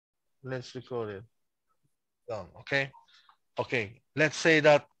Let's record it. Done. Okay. Okay. Let's say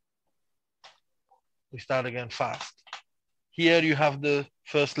that we start again fast. Here you have the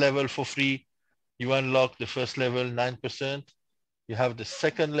first level for free. You unlock the first level 9%. You have the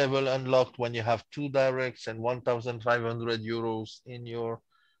second level unlocked when you have 2 directs and 1,500 euros in your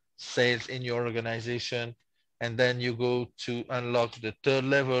sales in your organization. And then you go to unlock the third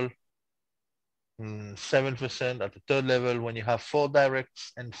level, 7% at the third level when you have 4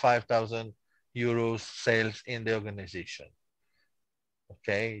 directs and 5,000 euros sales in the organization.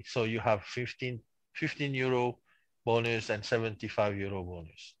 Okay, so you have 15 euro bonus and 75 euro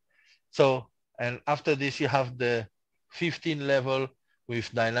bonus. So, and after this, you have the 15 level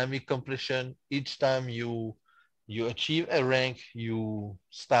with dynamic completion. Each time you achieve a rank, you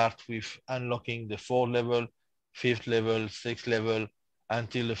start with unlocking the 4th level, 5th level, 6th level,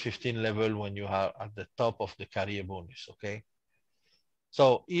 until the 15th level when you are at the top of the career bonus, okay?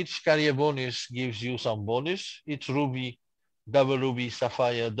 So each career bonus gives you some bonus. It's ruby, double ruby,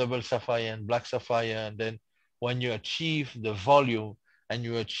 sapphire, double sapphire, and black sapphire. And then when you achieve the volume and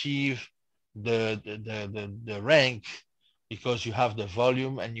you achieve the rank, because you have the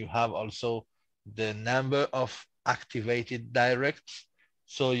volume and you have also the number of activated directs,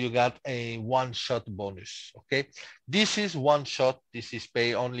 so you got a one-shot bonus, okay? This is one shot, this is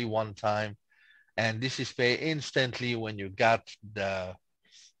pay only one time, and this is pay instantly when you got the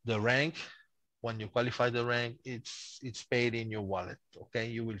rank. When you qualify the rank, it's paid in your wallet, okay?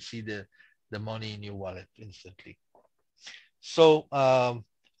 You will see the money in your wallet instantly. So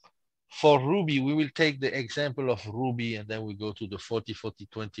for Ruby, we will take the example of Ruby and then we go to the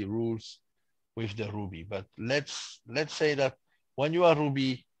 40-40-20 rules with the Ruby. But let's say that when you are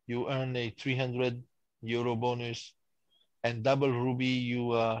Ruby, you earn a 300 euro bonus, and double Ruby,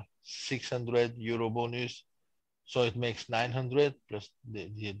 you are 600 euro bonus. So it makes 900 plus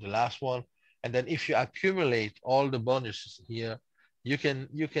the last one. And then if you accumulate all the bonuses here, you can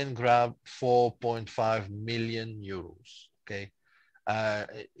grab 4.5 million euros, okay?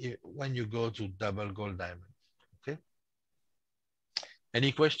 When you go to double gold diamond, okay?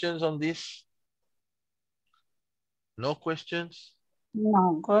 Any questions on this? No questions?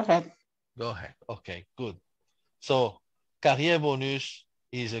 No, go ahead. Go ahead. Okay, good. So career bonus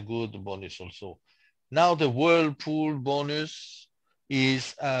is a good bonus also. Now the whirlpool bonus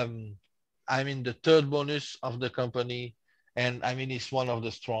is, I mean, the third bonus of the company. And I mean, it's one of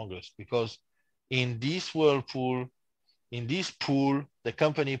the strongest because in this whirlpool, in this pool, the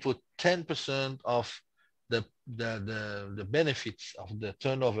company put 10% of the benefits of the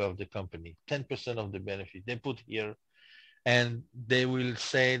turnover of the company, 10% of the benefit they put here. And they will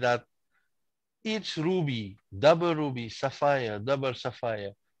say that each ruby, double ruby, sapphire, double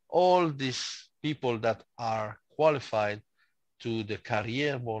sapphire, all these people that are qualified to the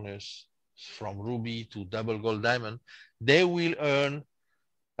career bonus from ruby to double gold diamond, they will earn,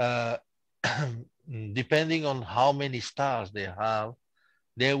 depending on how many stars they have,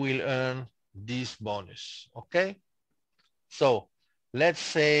 they will earn this bonus, okay? So let's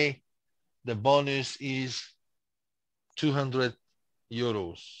say the bonus is 200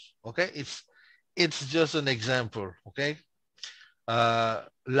 euros, okay? It's just an example, okay?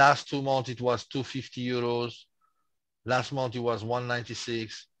 Last 2 months, it was 250 euros. Last month, it was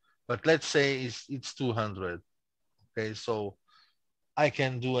 196. But let's say it's 200, okay? So I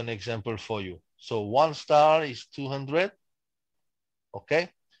can do an example for you. So 1 star is 200, okay?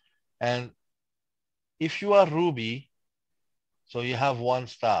 And if you are Ruby, so you have 1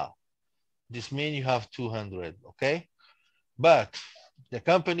 star. This means you have 200, okay? But the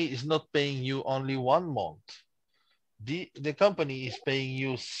company is not paying you only 1 month. The company is paying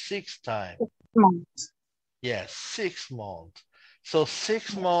you 6 times. 6 months. Yes, 6 months. So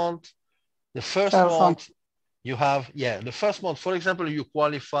 6 months, the first 12 month months. you have, the first month, for example, you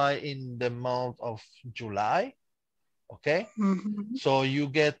qualify in the month of July, okay? Mm-hmm. So you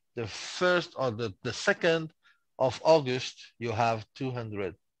get the first or the 2nd of August, you have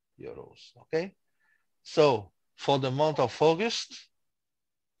 200 euros, okay? So for the month of August,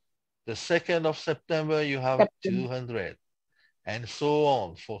 the 2nd of September, you have 200, and so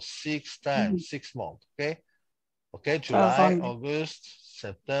on for 6 times, 6 months, okay? Okay, July, August,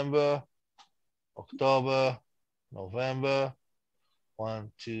 September, October, November,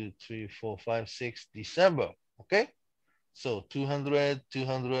 1, 2, 3, 4, 5, 6, December, okay? So 200,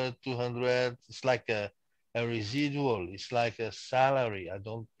 200, 200, it's like a residual, it's like a salary. I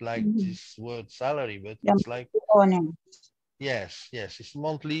don't like this word salary, but it's like, yes, it's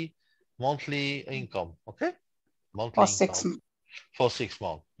monthly income, okay? Monthly income for 6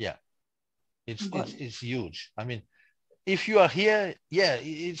 months, yeah. It's huge. I mean, if you are here, yeah,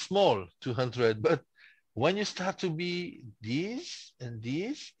 it's small, 200, but when you start to be these and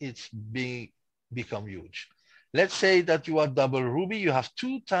these, it's become huge. Let's say that you are double ruby, you have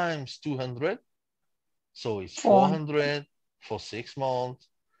 2 times 200, so it's 400 for 6 months.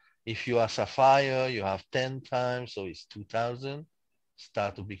 If you are sapphire, you have 10 times, so it's 2000.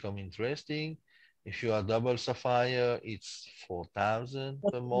 Start to become interesting. If you are double sapphire, it's 4,000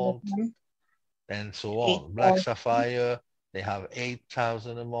 per month, and so on. Black sapphire, they have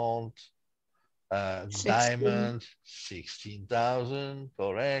 8,000 a month. Diamond, 16,000,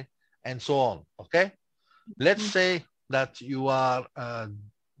 correct, and so on. Okay, let's say that you are a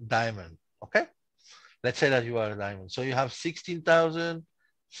diamond. Okay, let's say that you are a diamond. So you have 16,000,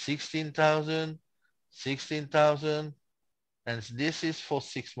 16,000, 16,000, and this is for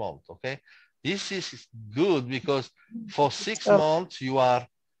 6 months. Okay, this is good because for 6 months you are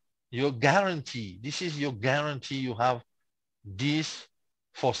your guarantee. This is your guarantee. You have this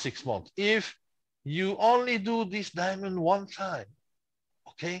for 6 months. If you only do this diamond one time,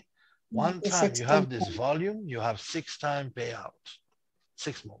 okay? One time, you have this volume, you have 6 times payout,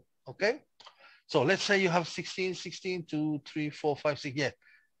 6 months, okay? So let's say you have 16, 16, 2, 3, 4, 5, 6, yeah.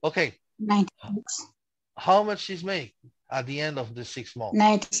 Okay. 96. How much is made at the end of the 6 months?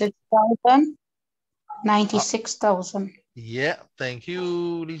 96,000. 96,000. Yeah, thank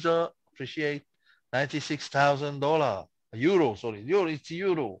you, Lisa. Appreciate $96,000. Euro, sorry, euro, it's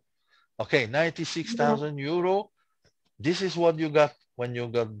euro. Okay, 96,000 euro. This is what you got when you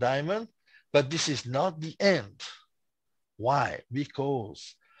got diamond, but this is not the end. Why?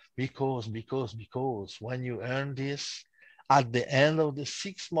 Because when you earn this, at the end of the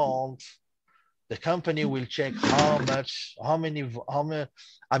 6 months, the company will check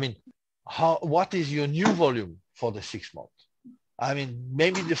what is your new volume for the 6 months. I mean,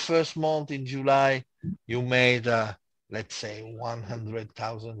 maybe the first month in July, you made, let's say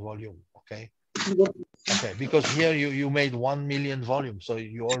 100,000 volume, okay? Okay, because here you made 1 million volume, so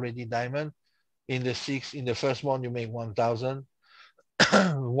you already diamond. In the first month, you make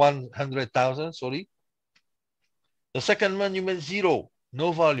 100,000, sorry. The second month, you made 0,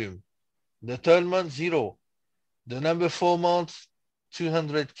 no volume. The third month, 0. The number 4 months,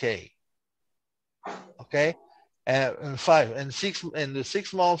 200K, okay? And 5 and 6, and the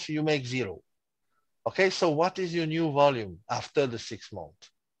 6 months, you make 0. Okay, so what is your new volume after the 6 months?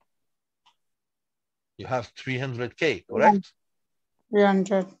 You have 300K, correct?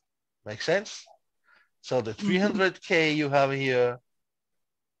 300. Make sense? So the 300K you have here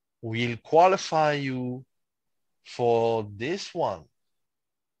will qualify you for this one,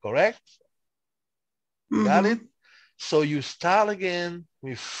 correct? Got it? So you start again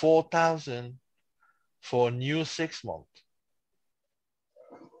with 4,000 for new 6 months.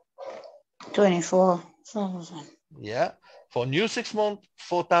 24,000. Yeah, for new 6 months,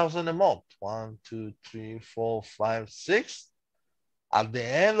 4,000 a month. 1, 2, 3, 4, 5, 6. At the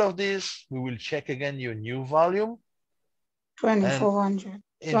end of this, we will check again your new volume. 2,400.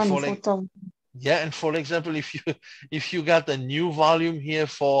 24,000. Yeah, and for example, if you got a new volume here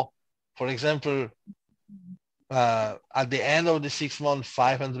for example, at the end of the 6 months,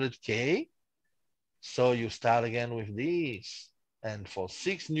 500K. So you start again with these. And for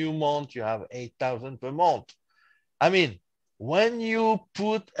 6 new months, you have 8,000 per month. I mean, when you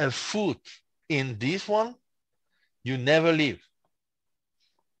put a foot in this one, you never leave.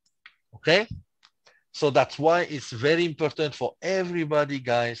 Okay? So that's why it's very important for everybody,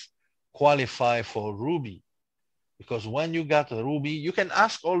 guys, qualify for Ruby. Because when you got a Ruby, you can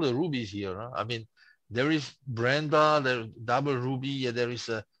ask all the Rubies here. Huh? I mean, there is Brenda, there's double Ruby, there is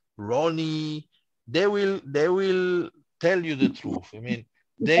a Ronnie. They will tell you the truth. I mean,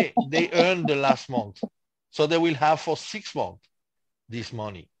 they earned the last month. So they will have for 6 months this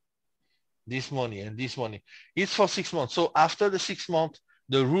money, and this money. It's for 6 months. So after the 6 months,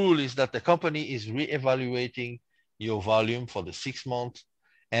 the rule is that the company is re-evaluating your volume for the 6 months,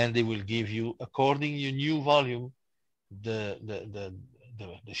 and they will give you, according to your new volume, the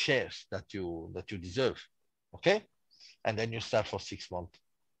shares that you deserve. Okay? And then you start for 6 months,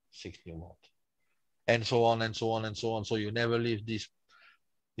 6 new months, and so on and so on and so on. So you never leave this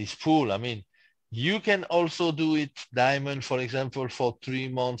pool. I mean, you can also do it diamond, for example, for 3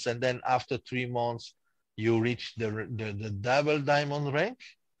 months, and then after 3 months, you reach the double diamond rank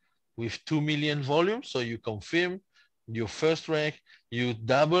with 2 million volume. So you confirm your first rank, you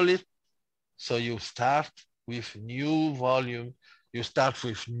double it. So you start with new volume, you start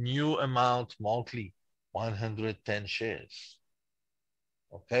with new amount monthly, 110 shares.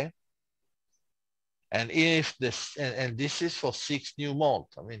 Okay? And if this, and this is for 6 new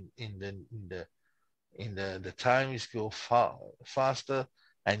months. I mean, in the in the time is go faster,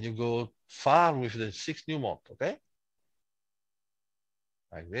 and you go far with the 6 new month, okay?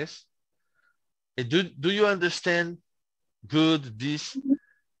 Like this. Do you understand good this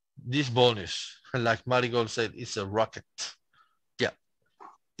bonus? Like Marigold said, it's a rocket. Yeah,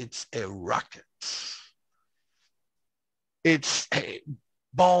 it's a rocket. It's a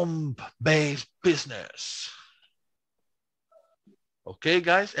bomb-based business. Okay,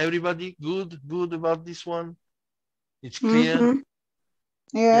 guys, everybody good about this one? It's clear? Mm-hmm.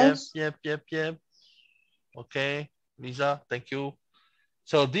 Yes. Yep. Okay, Lisa, thank you.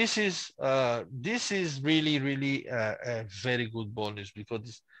 So this is really a very good bonus, because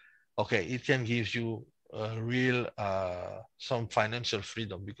this, okay, it can give you a real some financial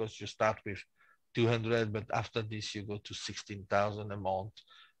freedom, because you start with 200, but after this you go to 16,000 a month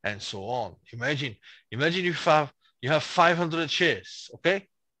and so on. Imagine you have 500 shares. Okay,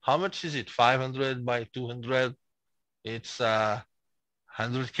 how much is it? 500 by 200, it's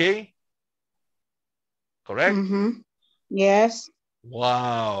 100K, correct? Mm-hmm. Yes.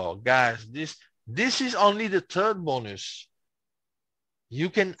 Wow, guys, this is only the third bonus. You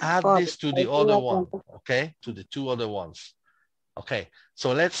can add this to the other one, okay? To the two other ones. Okay,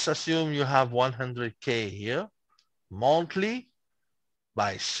 so let's assume you have 100K here, monthly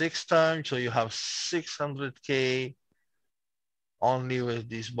by 6 times, so you have 600K only with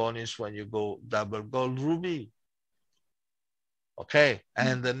this bonus when you go double gold ruby. Okay,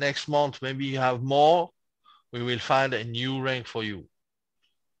 and the next month, maybe you have more, we will find a new rank for you.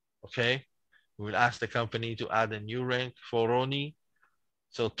 Okay, we will ask the company to add a new rank for Ronnie.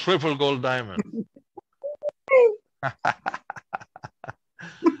 So triple gold diamond.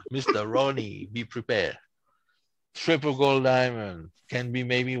 Mr. Ronnie, be prepared. Triple gold diamond can be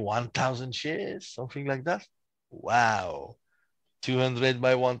maybe 1,000 shares, something like that. Wow. 200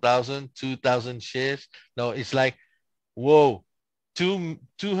 by 1,000, 2,000 shares. No, it's like, whoa,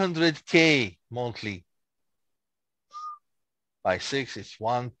 200K monthly. By 6, it's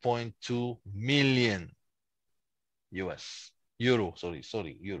 1.2 million US. Euro,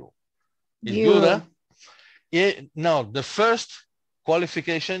 sorry, euro. It's good, huh? Yeah, now, the first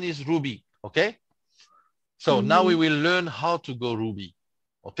qualification is Ruby, okay? So now we will learn how to go Ruby.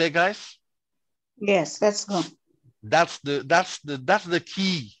 Okay, guys? Yes, let's go. That's the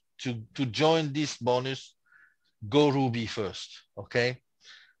key to join this bonus. Go Ruby first, okay?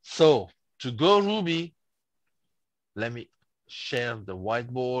 So to go Ruby, let me share the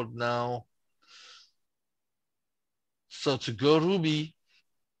whiteboard now. So to go Ruby,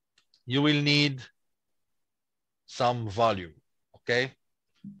 you will need some volume, okay?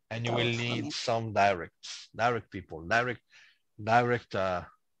 And you will need some direct people, direct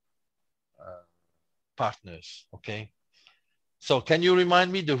partners, okay? So can you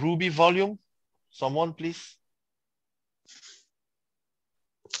remind me the Ruby volume? Someone, please.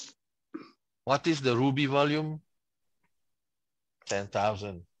 What is the Ruby volume?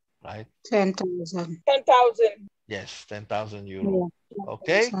 10,000, right? 10,000. 10,000. Yes, 10,000 euro. Yeah,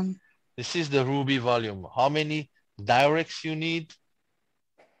 okay. This is the Ruby volume. How many directs you need?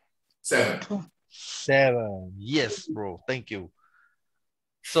 7. 7. Yes, bro. Thank you.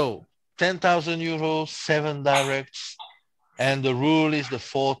 So 10,000 euros, 7 directs. And the rule is the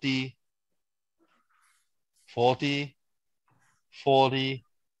 40, 40, 40,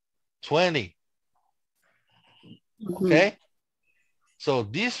 20. Okay. So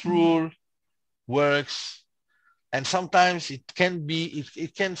this rule works, and sometimes it can be,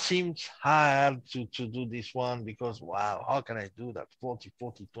 it can seem hard to do this one, because wow, how can I do that? 40,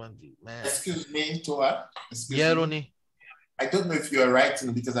 40, 20, man. Excuse me, Toa. Yeah, Ronnie. I don't know if you're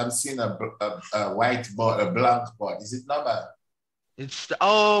writing, because I'm seeing a white board, a blank board. Is it number? It's the,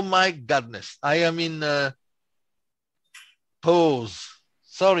 oh my goodness. I am in pause.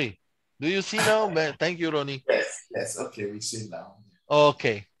 Sorry. Do you see now? Thank you, Ronnie. Yes. Okay, we see now.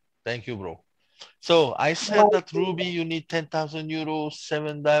 Okay. Thank you, bro. So I said that Ruby, you need 10,000 euros,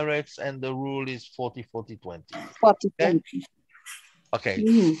 7 directs, and the rule is 40, 40, 20. 40, okay? 20.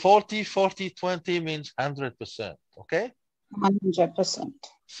 Okay. 40, 40, 20 means 100%. Okay? 100%.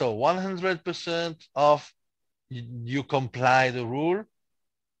 So 100% of you comply the rule.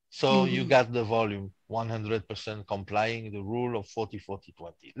 So you got the volume, 100% complying the rule of 40, 40,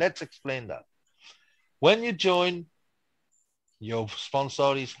 20. Let's explain that. When you join, your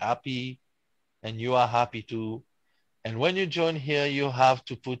sponsor is happy and you are happy too. And when you join here, you have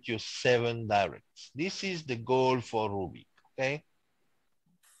to put your 7 directs. This is the goal for Ruby, okay?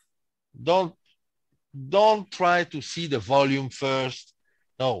 Don't try to see the volume first.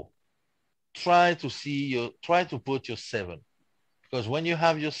 No, try to put your 7. Because when you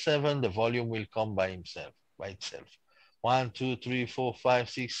have your 7, the volume will come by itself. 1, 2, 3, 4, 5,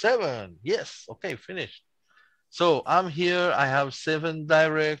 6, 7. Yes, okay, finished. So I'm here, I have 7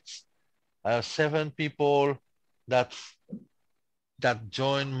 directs, I have 7 people that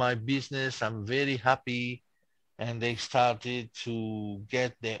joined my business. I'm very happy. And they started to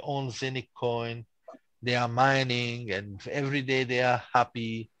get their own Zeniq coin. They are mining and every day they are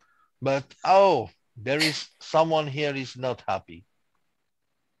happy. But oh, there is someone here is not happy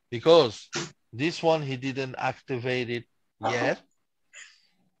because this one, he didn't activate it yet.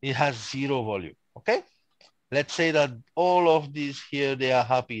 It has 0 volume, okay? Let's say that all of these here, they are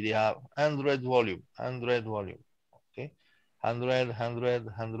happy. They have 100 volume, okay? 100, 100,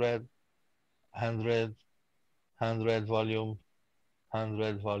 100, 100, 100 volume,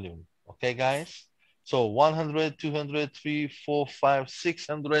 100 volume. Okay, guys? So 100, 200, 3, 4, 5,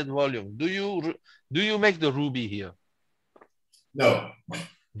 600 volume. Do you make the ruby here? No.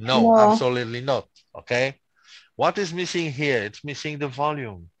 No, absolutely not. Okay. What is missing here? It's missing the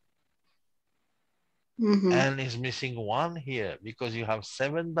volume. And it's missing 1 here because you have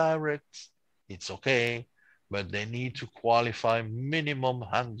 7 directs. It's okay, but they need to qualify minimum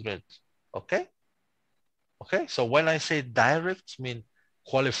 100. Okay. Okay. So when I say direct, mean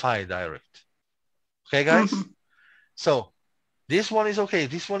qualify direct. Okay, guys? So this one is okay.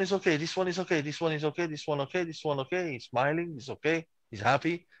 This one is okay. This one is okay. This one is okay. This one okay. This one okay. He's smiling. He's okay. He's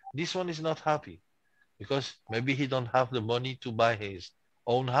happy. This one is not happy because maybe he don't have the money to buy his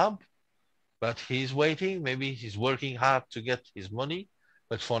own hub, but he's waiting. Maybe he's working hard to get his money,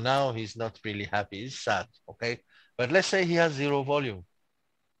 but for now he's not really happy. He's sad. Okay. But let's say he has 0 volume.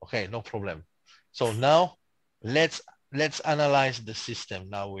 Okay, no problem. So now let's analyze the system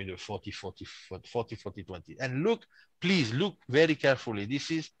now with the 40, 40, 40, 40, 20. And look, please look very carefully.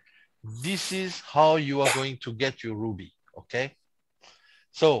 This is how you are going to get your Ruby, okay?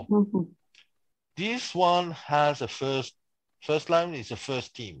 So this one has a first line is the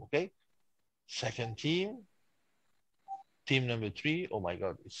first team, okay? Second team number 3. Oh my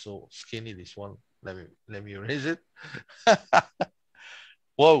God, it's so skinny, this one. Let me erase it.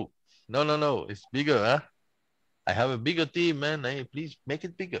 Whoa, no, it's bigger, huh? I have a bigger team, man. Hey, please make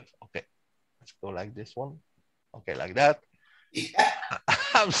it bigger. Okay, let's go like this one. Okay, like that.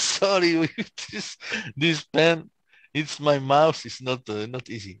 I'm sorry with this pen. It's my mouse. It's not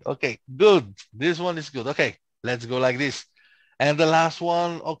easy. Okay, good. This one is good. Okay, let's go like this. And the last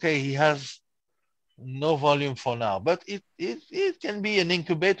one, okay, he has no volume for now, but it can be an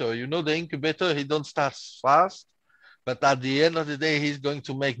incubator. You know, the incubator, he don't start fast, but at the end of the day, he's going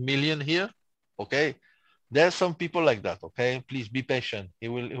to make million here. Okay. There's some people like that, okay? Please be patient. He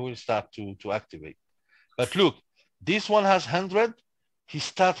will start to activate. But look, this one has 100. He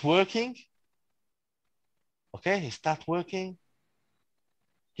start working. Okay, he start working.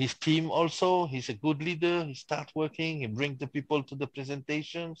 His team also, he's a good leader. He start working. He brings the people to the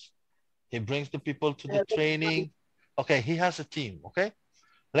presentations. He brings the people to the training. Okay, he has a team, okay?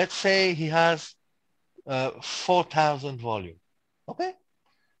 Let's say he has 4,000 volume, okay?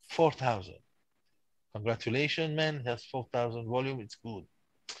 4,000. Congratulations, man, he has 4,000 volume, it's good.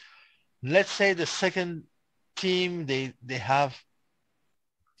 Let's say the second team, they have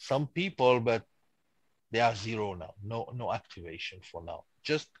some people, but they are 0 now. No activation for now.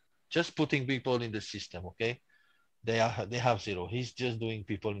 Just putting people in the system, okay? They have 0. He's just doing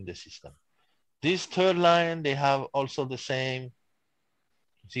people in the system. This third line, they have also the same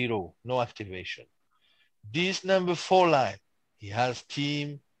 0, no activation. This number 4 line, he has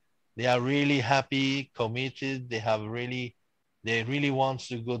team. They are really happy, committed. They really want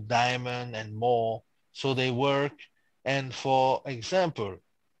to go diamond and more. So they work. And for example,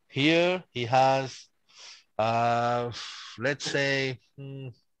 here he has, let's say,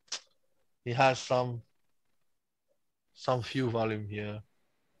 he has some few volume here.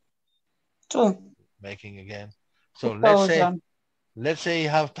 2. Making again. So let's say you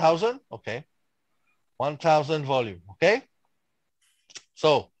have 1,000. Okay. 1,000 volume. Okay.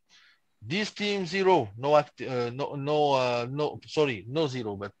 So this team 0, no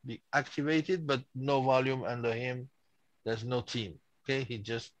 0, but the activated, but no volume under him. There's no team. Okay, he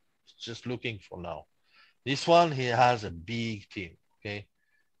just looking for now. This one, he has a big team. Okay,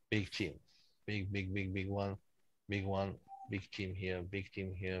 big team, big one, big team here,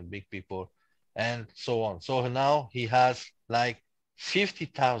 big people, and so on. So now he has like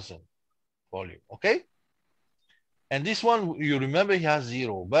 50,000 volume. Okay, and this one, you remember, he has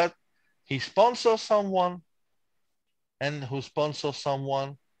 0, but he sponsors someone, and who sponsors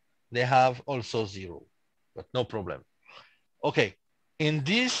someone, they have also 0, but no problem. Okay, in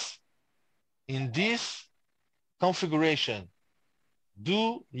this configuration,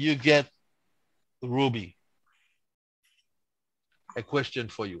 do you get Ruby? A question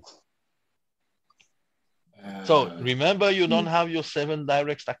for you. So remember, you don't have your 7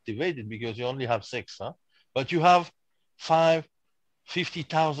 directs activated because you only have 6, huh? But you have 5,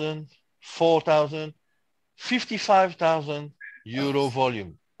 50,000, 4,000, 55,000 euro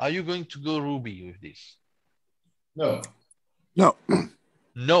volume. Are you going to go Ruby with this? No. No.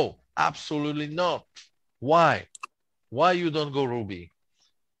 No, absolutely not. Why? Why you don't go Ruby?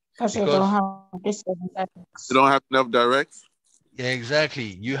 Because you don't have this. You don't have enough directs?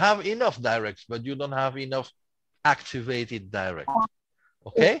 Exactly. You have enough directs, but you don't have enough activated direct.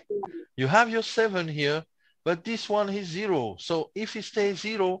 Okay? You have your 7 here, but this one is 0. So if it stays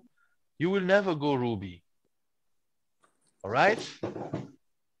 0, you will never go Ruby. All right?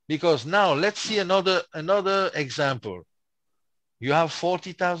 Because now let's see another example. You have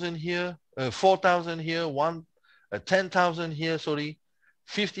 40,000 here, 4,000 here, 10,000 here, sorry,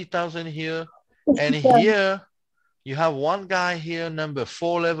 50,000 here, and here you have one guy here, number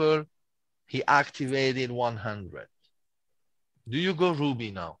 4 level, he activated 100. Do you go Ruby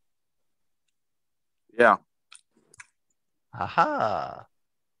now? Yeah. Aha.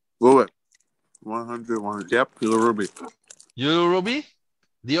 Go it. 100. Yep, you Ruby. You go Ruby?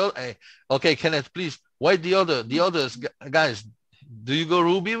 The other, okay, Kenneth, please. Why the others, guys? Do you go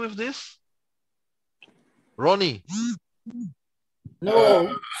Ruby with this? Ronnie?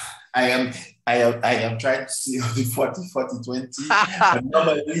 No. I am trying to see the 40, 40, 20.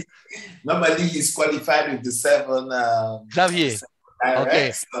 But normally he's qualified with the 7. Xavier.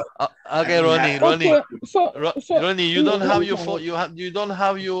 Okay. So, Okay, Ronnie. So, Ronnie, you don't have your 4. You don't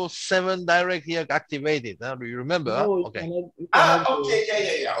have your 7 direct here activated. Huh? Do you remember? no, Huh? Okay.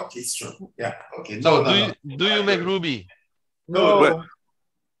 okay, yeah. Okay, it's true. Yeah. Okay. So No. do you make Ruby? No. Wait.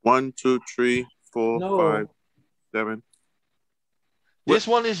 1, 2, 3, 4, No. 5, 7. This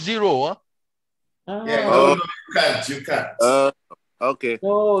one is 0, huh? Yeah, no, you can't. Okay.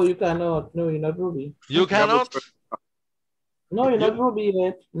 No, you cannot. No, you're not Ruby. You cannot? No, you're not Ruby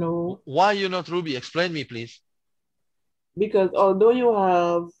yet. No. Why you're not Ruby? Explain me, please. Because although you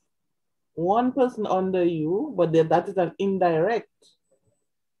have one person under you, but that is an indirect.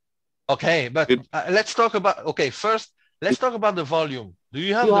 Okay, but let's talk about, first, let's talk about the volume. Do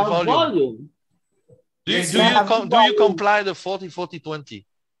you have You the have volume? volume. Do Yes, you comply the 40, 40, 20?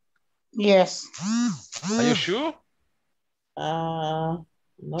 Yes. Are you sure?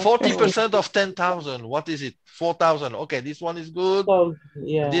 40% of 10,000. What is it? 4,000. Okay, this one is good. So,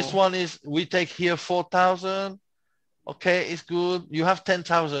 yeah. This one is, we take here 4,000. Okay, it's good. You have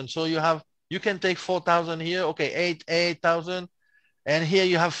 10,000. So you can take 4,000 here. Okay, 8,000. And here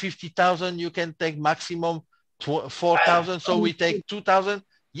you have 50,000. You can take maximum 4,000. So we take 2,000.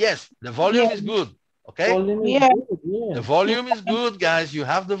 Yes, the volume is good. Okay. The volume is good, guys. You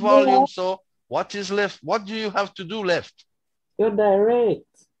have the volume. So what is left? What do you have to do left? Your direct.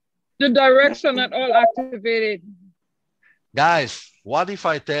 The directs are not all activated. Guys, what if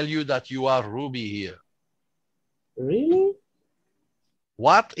I tell you that you are Ruby here? Really?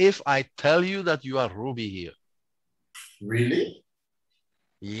 What if I tell you that you are Ruby here? Really?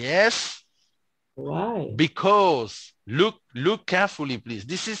 Yes. Why? Because look carefully, please.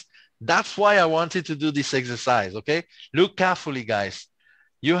 That's why I wanted to do this exercise. Okay. Look carefully, guys.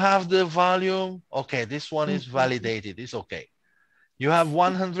 You have the volume. Okay. This one is validated. It's okay. You have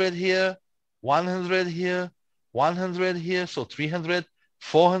 100 here, 100 here, 100 here. So 300,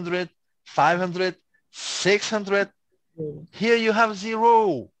 400, 500, 600. Here you have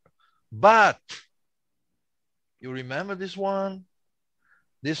 0. But you remember this one?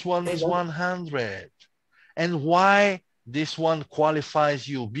 This one is 100. And why this one qualifies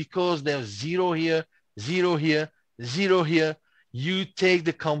you? Because there's 0 here, 0 here, 0 here. You take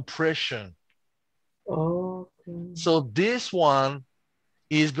the compression. Okay. So this one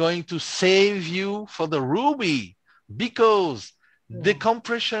is going to save you for the Ruby because the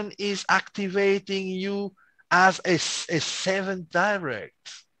compression is activating you as a 7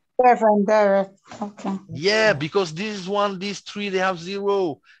 direct. 7 direct. Okay. Yeah, because this one, these 3, they have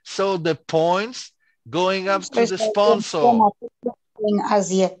 0. So the points going up to the sponsor.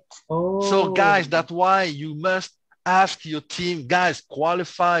 As yet. So guys, that's why you must ask your team, guys,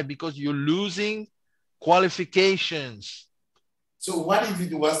 qualify because you're losing qualifications. So what if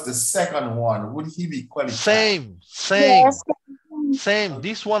it was the second one? Would he be qualified? Same. Yes. Same.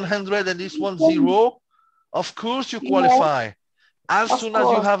 This 100 and this 0. Of course you qualify. As soon as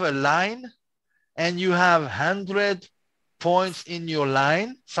you have a line and you have 100 points in your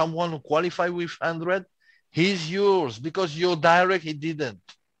line, someone who qualified with 100, he's yours because your direct, he didn't.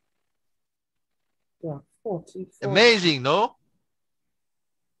 Yeah, 40. Amazing, no?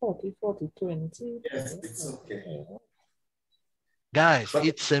 40, 40, 20. Yes, it's okay. Guys, But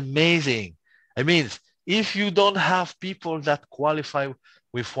it's amazing. I mean, if you don't have people that qualify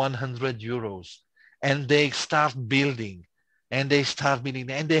with 100 euros and they start building and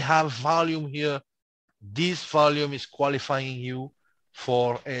they have volume here, this volume is qualifying you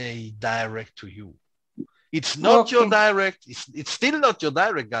for a direct to you. It's not your direct. It's still not your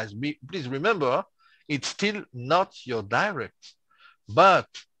direct, guys. Please remember, it's still not your direct. But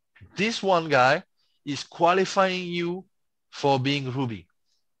this one guy is qualifying you for being Ruby.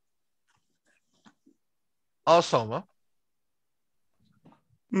 Awesome, huh?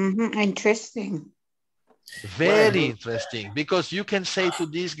 Interesting. Very interesting, because you can say to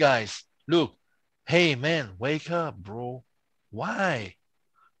these guys, look, hey man, wake up, bro. Why?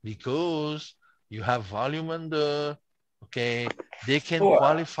 Because you have volume under, okay? They can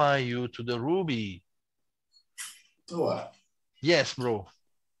qualify you to the Ruby. Yes, bro.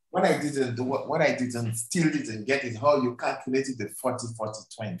 When I still didn't get it, how you calculated the 40, 40,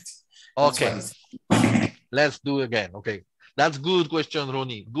 20. Okay, let's do again. Okay, that's good question,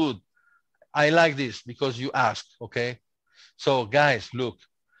 Ronnie. Good. I like this because you asked, okay? So guys, look,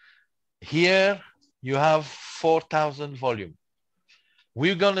 here you have 4,000 volume.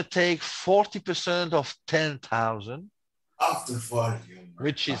 We're gonna take 40% of 10,000. After volume.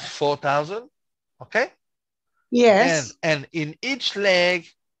 Which is 4,000, okay? Yes. And in each leg,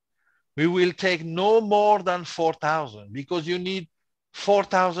 we will take no more than 4,000 because you need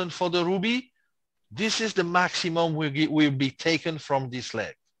 4,000 for the Ruby. This is the maximum will be taken from this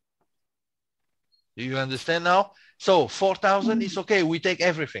leg. Do you understand now? So 4,000 is okay. We take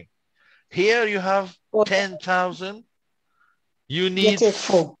everything. Here you have 10,000. You need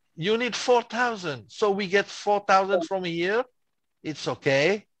 4,000. So we get 4,000 from here. It's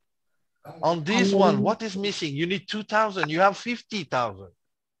okay. On this one, what is missing? You need 2,000. You have 50,000.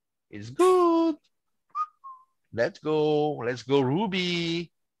 It's good. Let's go. Let's go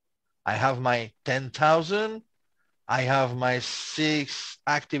Ruby. I have my 10,000. I have my 6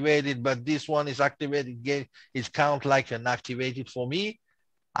 activated, but this one is activated again. It's count like an activated for me.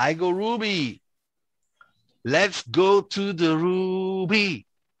 I go Ruby. Let's go to the Ruby.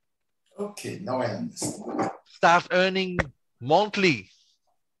 Okay, now I understand. Start earning monthly.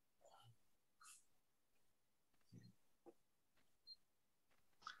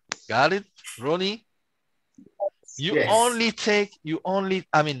 Got it, Ronnie? The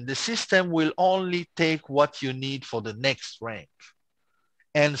system will only take what you need for the next rank,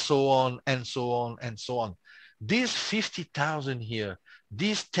 and so on, and so on, and so on. This 50,000 here,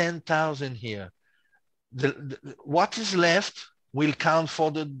 this 10,000 here, what is left will count for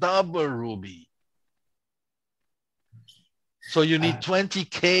the double Ruby. So you need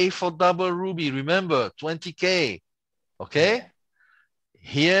 20K for double Ruby. Remember, 20K, okay? Yeah.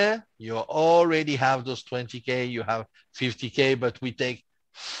 Here, you already have those 20K, you have 50K, but we take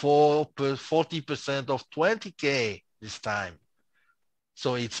 40% of 20K this time.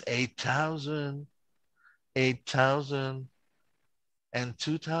 So it's 8,000, 8,000, and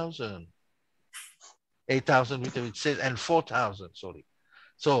 2,000. 8,000, it says, and 4,000, sorry.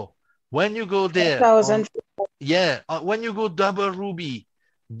 So when you go there, when you go double Ruby,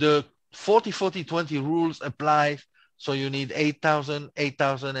 the 40, 40, 20 rules apply. So you need 8,000,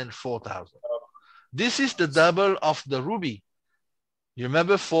 8,000, and 4,000. This is the double of the Ruby. You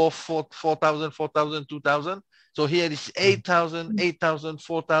remember 4,000, 4,000, 2,000? So here it is 8,000, 8,000,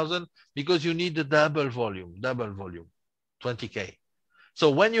 4,000, because you need the double volume, 20K.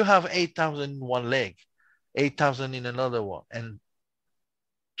 So when you have 8,000 in one leg, 8,000 in another one, and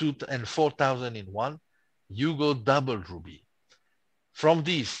 4,000 in one, you go double Ruby. From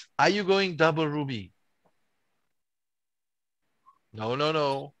this, are you going double Ruby? No, no,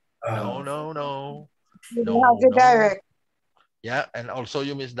 no. No, no, no. You have the direct. Yeah, and also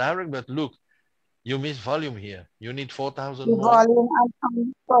you miss direct, but look, you miss volume here. You need 4,000 more. Volume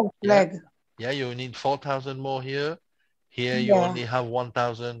and leg. Yeah, you need 4,000 more here. Here you only have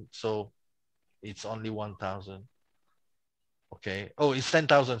 1,000, so it's only 1,000. Okay. Oh, it's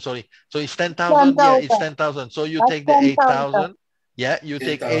 10,000, sorry. So it's 10,000. Yeah, it's 10,000. So you take the 8,000. Yeah, you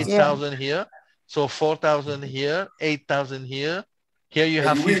take 8,000 here. So 4,000 here, 8,000 here. Here you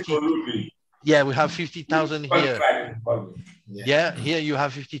have 50. Yeah, we have 50,000 here. Yeah, here you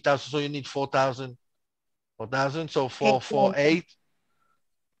have 50,000. So you need 4,000. 4,000. So 8,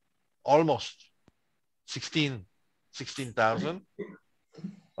 almost 16,000.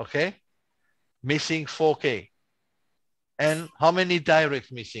 Okay. Missing 4K. And how many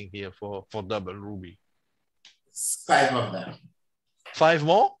directs missing here for double Ruby? 5 of them. 5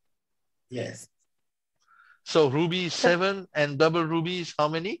 more? Yes. So Ruby is 7 and double Ruby is how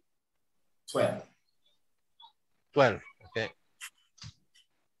many? 12. 12. Okay.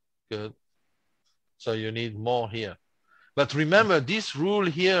 Good. So you need more here. But remember, this rule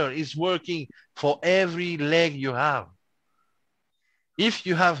here is working for every leg you have. If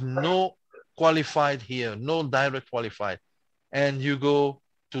you have no qualified here, no direct qualified, and you go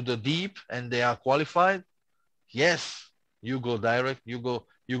to the deep and they are qualified, yes, you go direct, you go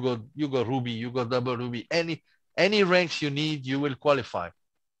Ruby, you go double Ruby, any ranks you need, you will qualify.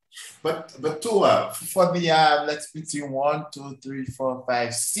 But for the let's put in 1, 2, 3, 4,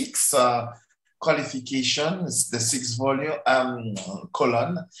 5, 6 qualifications, the 6 volume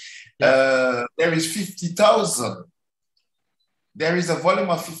column, Yeah. there is 50,000. There is a volume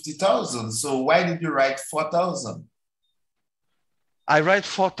of 50,000. So why did you write 4,000? I write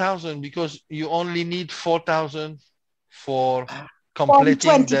 4,000 because you only need 4,000 for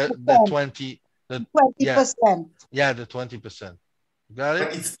completing the 20. The 20%. Yeah, the 20%. Got it?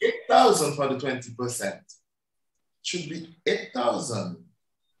 But it's 8,000 for the 20%. Should be 8,000.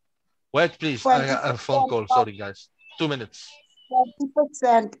 Wait, please. I got a phone call. Sorry, guys. 2 minutes.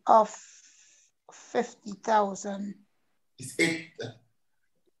 20% of 50,000. It's 8.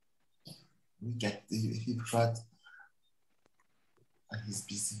 We get the got. And he's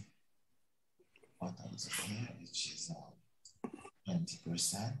busy. 4,000 here, which is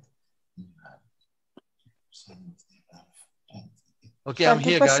 20%. Okay, I'm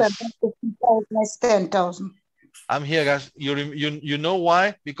here, guys. 50,000 is 10,000. I'm here, guys. You know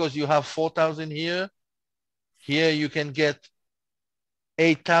why? Because you have 4,000 here. Here you can get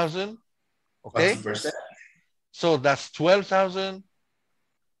 8,000. Okay. 40%. So that's 12,000.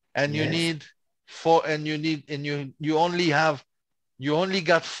 And you Yes. need four, and you only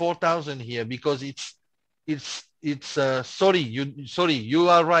got 4,000 here because sorry, you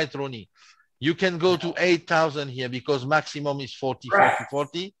are right, Ronnie. You can go to 8,000 here because maximum is 40, Right. 40,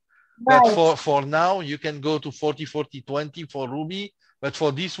 40. Right. But for now, you can go to 40, 40, 20 for Ruby. But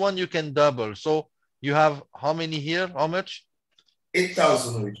for this one, you can double. So you have how many here? How much?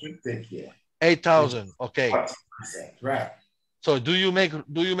 8,000 we should take here. 8,000. Okay. 40%, right. So do you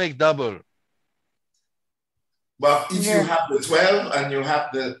make double? But if you have the 12 and you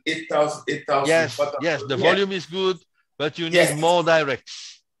have the 8,000, Yes, yes, the volume is good, but you need Yes. more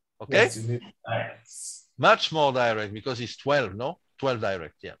directs. Okay? Yes, you need directs. Much more direct because it's 12, no? 12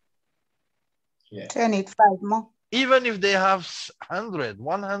 direct, yeah. Yeah. 25 more. Even if they have 100,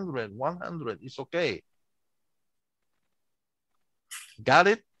 100, it's okay. Got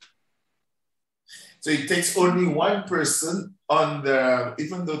it? So it takes only one person on the,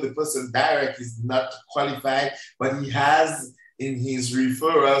 even though the person direct is not qualified, but he has in his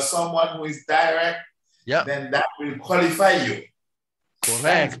referral someone who is direct, Yeah. then that will qualify you.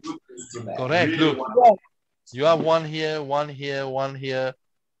 Correct. Correct. Really Look, Yes. you have one here, one here, one here,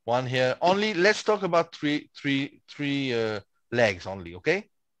 one here. Only let's talk about three legs only, okay?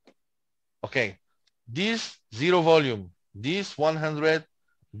 Okay. This 0 volume, this 100,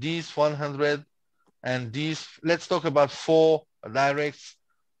 this 100, and these, let's talk about 4 directs,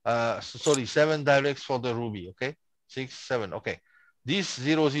 sorry, 7 directs for the Ruby, okay? 6, 7, okay. This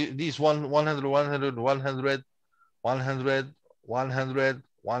 0, this 100, 100, 100, 100, 100,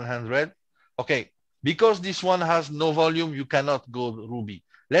 100. Okay, because this one has no volume, you cannot go Ruby.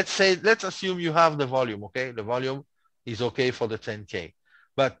 Let's assume you have the volume, okay? The volume is okay for the 10K.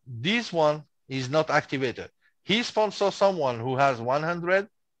 But this one is not activated. He sponsors someone who has 100.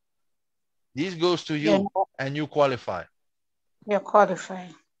 This goes to you, Yeah. and you qualify. You're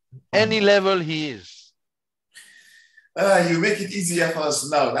qualified. Any level he is. You make it easier for us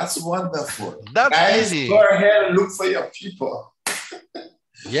now. That's wonderful. That's Guys, easy. go ahead and look for your people.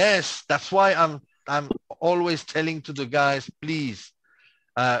 Yes, that's why I'm always telling to the guys, please,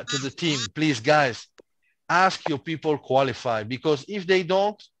 to the team, please, guys, ask your people qualify, because if they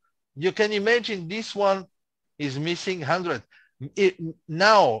don't, you can imagine this one is missing 100.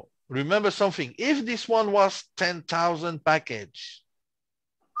 Now, remember something. If this one was 10,000 package,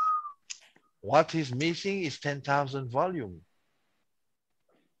 what is missing is 10,000 volume.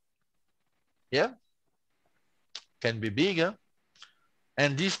 Yeah, can be bigger.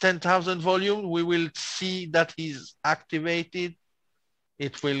 And this 10,000 volume, we will see that is activated.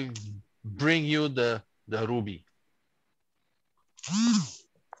 It will bring you the Ruby.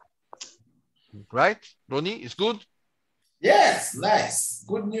 Right, Ronnie? It's good? Yes, nice.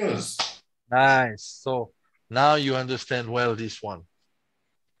 Good news. Nice. So now you understand well this one,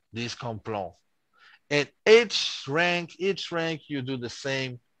 this complot. At each rank, you do the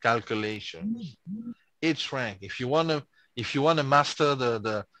same calculations. Each rank. If you wanna master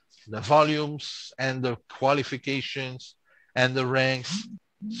the the volumes and the qualifications and the ranks.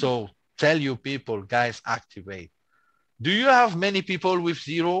 So tell you people, guys, activate. Do you have many people with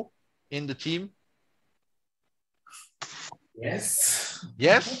 0 in the team? Yes.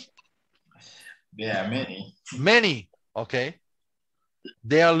 Yes? There are many. Many, okay.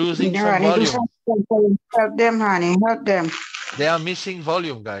 They are losing some Honey, do volume. something for them. Help them, honey. Help them. They are missing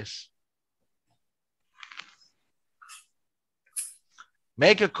volume, guys.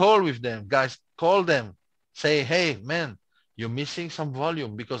 Make a call with them, guys. Call them. Say, hey, man, you're missing some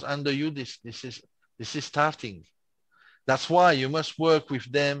volume because under you, this is starting. That's why you must work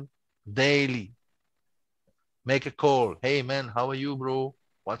with them daily. Make a call. Hey, man, how are you, bro?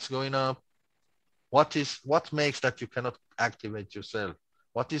 What's going on? What makes that you cannot activate yourself?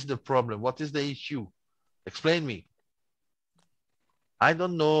 What is the problem? What is the issue? Explain me. I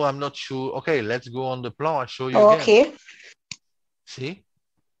don't know. I'm not sure. Okay, let's go on the plan. I'll show you again. Okay. See?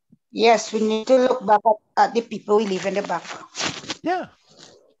 Yes, we need to look back at the people we leave in the back. Yeah.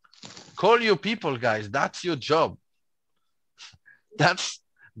 Call your people, guys. That's your job.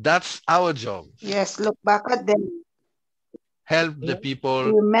 That's our job. Yes, look back at them. Help the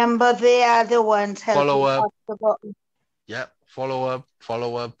people. Remember, they are the ones helping Follow up. us about. Yeah. Follow up,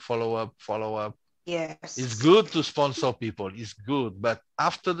 follow up, follow up, follow up. Yes. It's good to sponsor people. It's good. But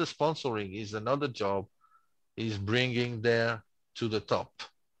after the sponsoring is another job, is bringing them to the top.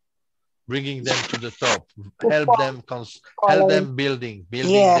 Bringing them to the top. Help them building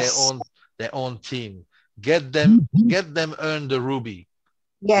Yes. their own team. Get them earn the ruby.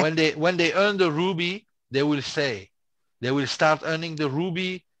 Yes. When they earn the ruby, they will start earning the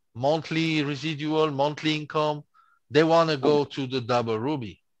ruby, monthly residual, monthly income. They want to go to the double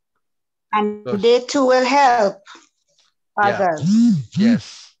ruby. And they too will help others.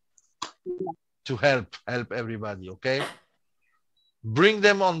 Yes. To help everybody, okay? Bring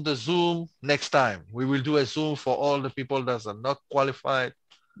them on the Zoom next time. We will do a Zoom for all the people that are not qualified.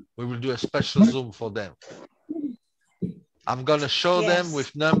 We will do a special Zoom for them. I'm going to show them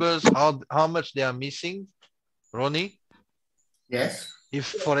with numbers how much they are missing. Ronnie? Yes. If,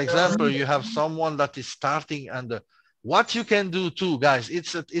 for example, you have someone that is starting under, what you can do too, guys,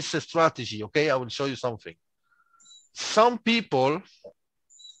 it's a strategy, okay? I will show you something. Some people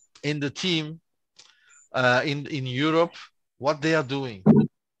in the team in Europe, what they are doing,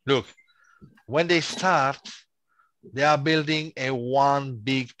 look, when they start, they are building one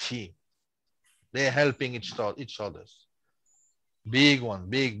big team. They're helping each other. Big one,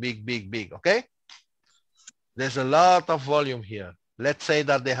 big, okay? There's a lot of volume here. Let's say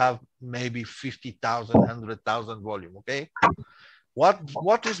that they have maybe 50,000, 100,000 volume, okay?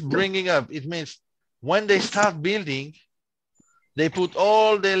 What is bringing up? It means when they start building, they put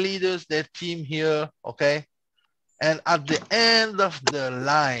all their leaders, their team here, okay? And at the end of the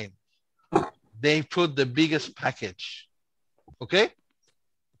line, they put the biggest package, okay?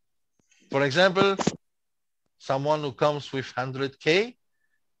 For example, someone who comes with 100K,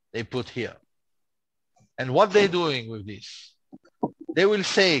 they put here. And what they're doing with this? They will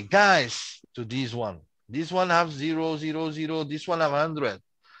say, guys, to this one have 0, 0, 0, this one have 100.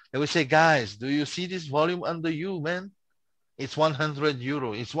 They will say, guys, do you see this volume under you, man? It's 100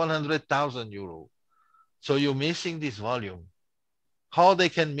 euro. It's 100,000 euro. So you're missing this volume. How they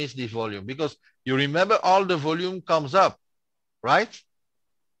can miss this volume? Because you remember all the volume comes up, right?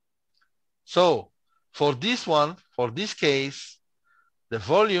 So for this one, for this case, the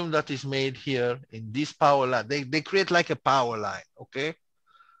volume that is made here in this power line, they create like a power line, okay?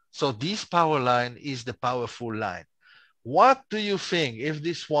 So this power line is the powerful line. What do you think if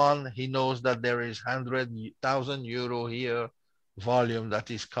this one, he knows that there is 100,000 euro here volume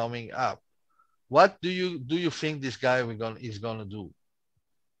that is coming up? What do you think this guy is gonna do?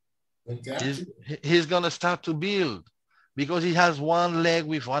 Okay. He's gonna start to build because he has one leg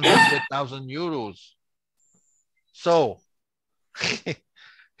with 100,000 euros. So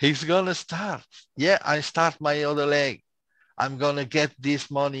he's gonna start. Yeah, I start my other leg. I'm gonna get this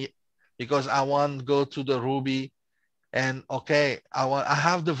money because I want to go to the ruby. And okay, I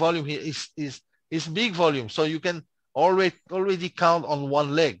have the volume here. It's big volume, so you can already count on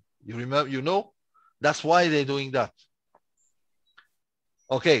one leg. You remember, you know, that's why they're doing that.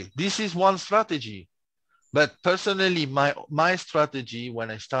 Okay, this is one strategy. But personally, my strategy when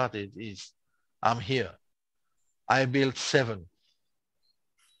I started is I'm here. I built 7.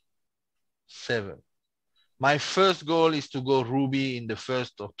 My first goal is to go ruby in the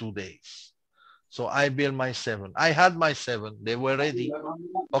first or 2 days. So I built my 7. I had my 7. They were ready.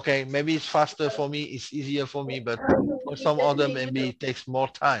 Okay, maybe it's faster for me. It's easier for me, but for some other, maybe it takes more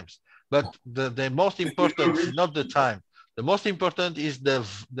times. But the most important is not the time. The most important is the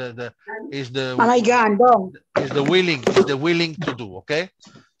willing to do. Okay,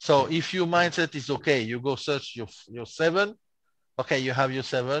 so if your mindset is okay, you go search your 7. Okay, you have your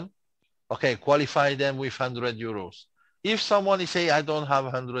 7. Okay, qualify them with 100 euros. If someone is saying, I don't have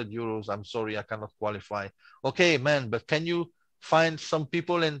 100 euros, I'm sorry, I cannot qualify. Okay, man, but can you find some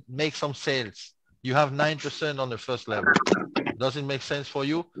people and make some sales? You have 9% on the first level. Does it make sense for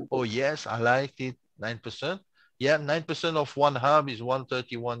you? Oh, yes, I like it. 9%. Yeah, 9% of one hub is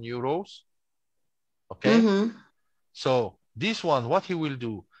 131 euros. Okay. So this one, what he will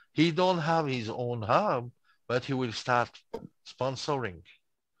do, he don't have his own hub, but he will start sponsoring.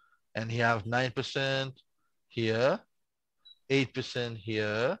 And he have 9% here, 8%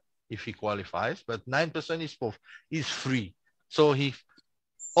 here, if he qualifies, but 9% is free. So he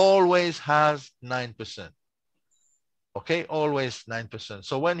always has 9%. Okay, always 9%.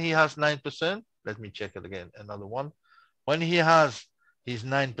 So when he has 9%, let me check it again, another one. When he has his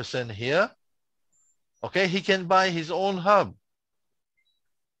 9% here, okay, he can buy his own hub.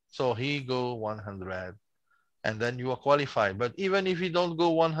 So he go 100, and then you are qualified. But even if you don't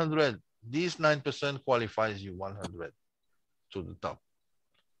go 100, this 9% qualifies you 100 to the top.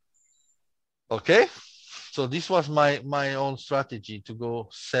 Okay, so this was my own strategy to go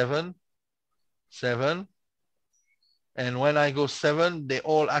 7, 7. And when I go 7, they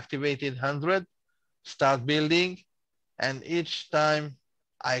all activated 100, start building. And each time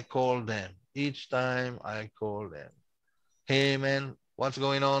I call them, hey man, what's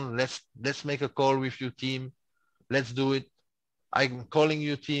going on? Let's make a call with your team. Let's do it. I'm calling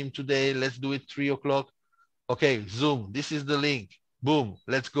your team today. Let's do it 3 o'clock. Okay, Zoom, this is the link. Boom,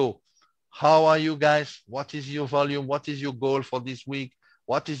 let's go. How are you guys? What is your volume? What is your goal for this week?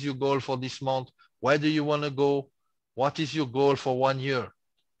 What is your goal for this month? Where do you want to go? What is your goal for 1 year?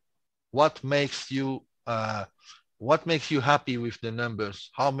 What makes you happy with the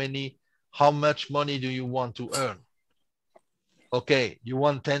numbers? How much money do you want to earn? Okay, you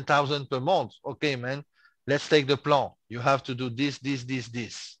want 10,000 per month. Okay, man, let's take the plan. You have to do this, this, this,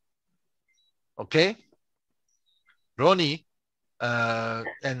 this. Okay? Ronnie,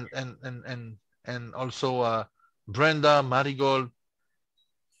 and also Brenda, Marigold,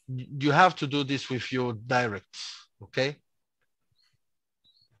 you have to do this with your directs, okay?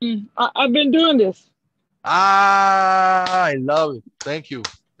 I've been doing this. Ah, I love it. Thank you.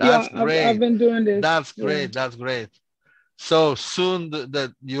 That's great. I've been doing this. That's great. Yeah. That's great. So soon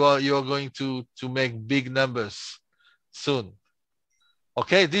that you are going to make big numbers soon.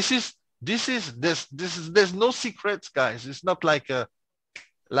 Okay, there's no secrets, guys. It's not like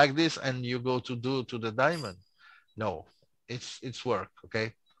this and you go to the diamond. No, it's work.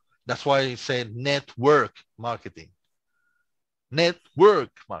 Okay, that's why I say network marketing.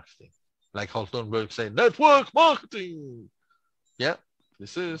 Network marketing, like Holtenberg say, network marketing. Yeah,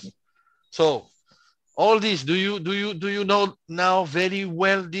 this is so. All this, do you know now very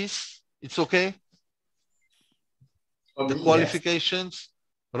well this? It's okay. The qualifications,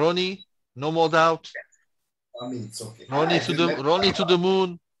 yes. Ronnie, no more doubt. I mean, it's okay. Ronnie to the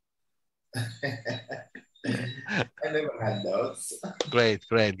moon. I never had those. Great,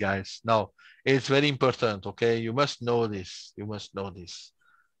 guys. No, it's very important. Okay, you must know this. You must know this.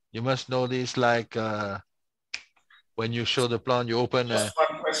 You must know this. Like when you show the plan, you open. Just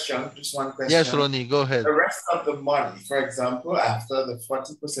one question. Yes, Ronnie, go ahead. The rest of the money, for example, after the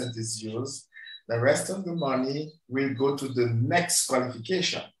 40% is used, the rest of the money will go to the next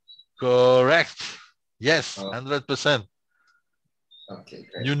qualification. Correct. Yes, 100%. Okay,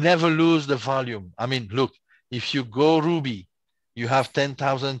 great. You never lose the volume. I mean, look, if you go Ruby, you have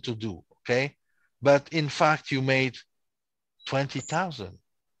 10,000 to do, okay? But in fact, you made 20,000.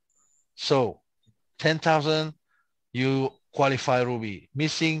 So 10,000, you qualify Ruby.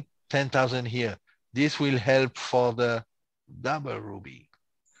 Missing 10,000 here. This will help for the double Ruby.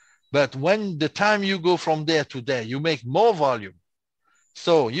 But when the time you go from there to there, you make more volume.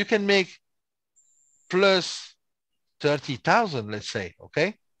 So you can make plus 30,000, let's say,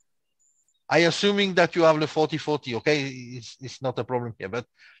 okay? I assuming that you have the 40-40, okay? It's not a problem here, but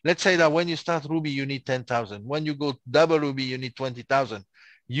let's say that when you start Ruby, you need 10,000. When you go double Ruby, you need 20,000.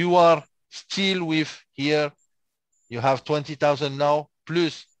 You are still with here, you have 20,000 now,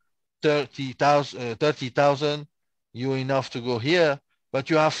 plus 30,000, you're enough to go here, but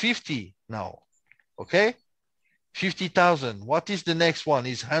you have 50 now, okay? 50,000. What is the next one?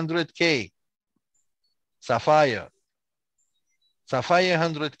 Is 100K. Sapphire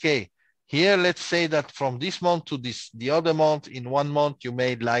 100K. Here, let's say that from this month to the other month, in 1 month, you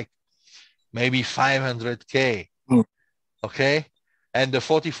made like maybe 500K. Okay. And the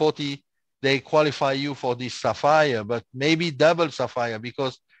 40-40, they qualify you for this sapphire, but maybe double sapphire,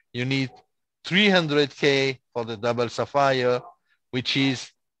 because you need 300K for the double sapphire, which is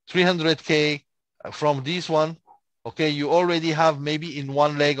 300K from this one. Okay, you already have maybe in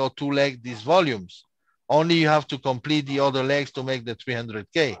one leg or two legs these volumes. Only you have to complete the other legs to make the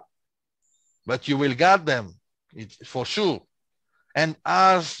 300K. But you will get them, for sure. And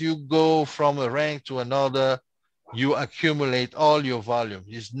as you go from a rank to another, you accumulate all your volume.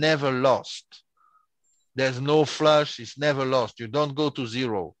 It's never lost. There's no flush. It's never lost. You don't go to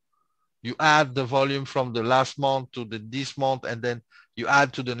zero. You add the volume from the last month to this month, and then you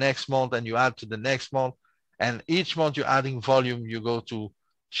add to the next month, and you add to the next month. And each month you're adding volume, you go to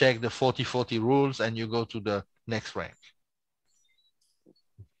check the 40-40 rules, and you go to the next rank.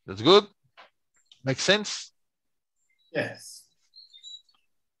 That's good? Makes sense? Yes.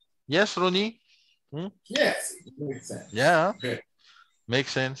 Yes, Ronnie? Hmm? Yes, it makes sense. Yeah. Good.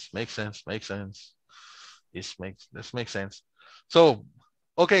 Makes sense, makes sense, makes sense. This makes sense. So,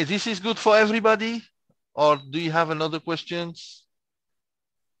 okay, this is good for everybody? Or do you have another questions?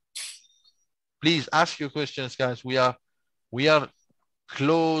 Please ask your questions, guys. We are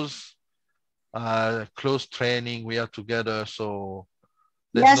close training. We are together, so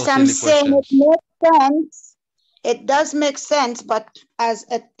there's Yes, no I'm silly saying it questions. makes sense. It does make sense, but as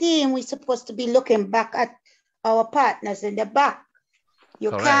a team, we're supposed to be looking back at our partners in the back.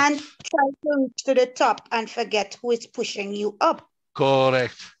 You Correct. can't try to reach to the top and forget who is pushing you up.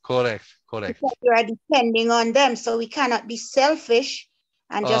 Correct, correct, correct. Because you are depending on them, so we cannot be selfish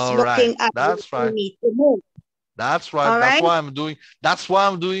and just All looking right. at That's what right. we need to move. That's right. All That's right? why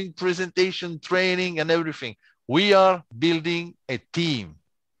I'm doing presentation, training, and everything. We are building a team.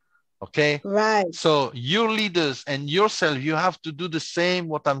 Okay. Right. So your leaders and yourself, you have to do the same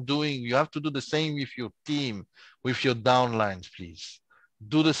what I'm doing. You have to do the same with your team, with your downlines, please.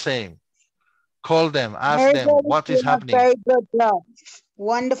 Do the same. Call them, ask them what is happening. Very good job.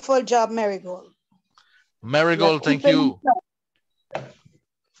 Wonderful job, Marigold. Marigold, thank you.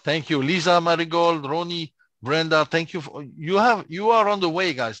 Thank you. Lisa, Marigold, Ronnie, Brenda, thank you. You are on the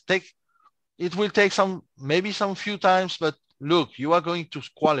way, guys. It will take maybe some few times, but look, you are going to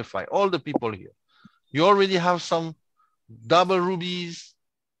qualify, all the people here. You already have some double rubies.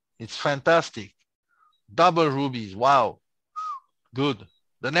 It's fantastic. Double rubies. Wow. Good.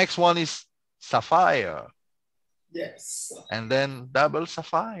 The next one is sapphire. Yes. And then double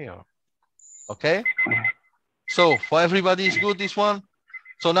sapphire. Okay. So for everybody, it's good, this one.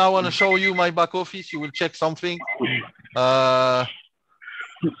 So now I want to show you my back office. You will check something as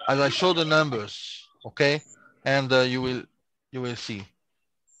I show the numbers. Okay. And you will see,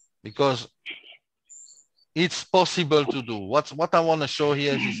 because it's possible to do. What I want to show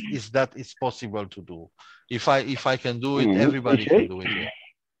here is that it's possible to do. If I can do it, everybody can do it here.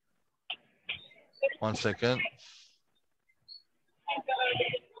 1 second.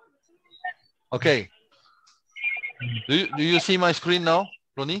 Okay. Do you see my screen now,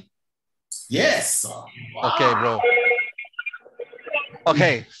 Ronnie? Yes. Wow. Okay, bro.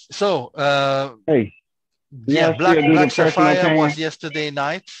 Okay, so hey. yeah, Black Sapphire was yesterday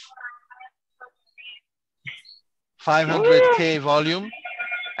night. 500K volume,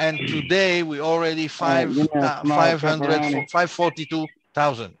 and today we already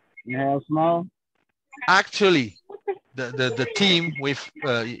 542,000. You have small? Actually, the team with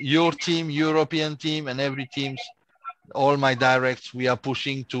your team, European team, and every teams, all my directs, we are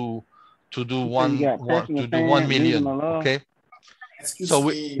pushing to do 1 million. Okay. Excuse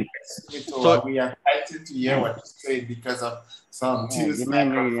me, so we are fighting to hear what you say because of some Tuesday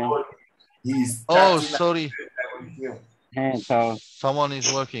microphone. Oh, sorry. Someone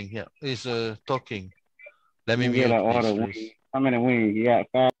is working. Yeah, is talking. Let me mute this, please. How many wings you got?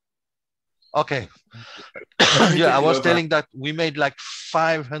 5? Okay. Yeah, I was telling that we made like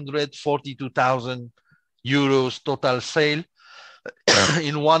 542,000 euros total sale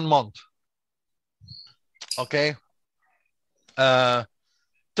in 1 month. Okay.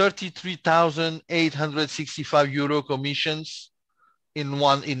 33,865 euro commissions in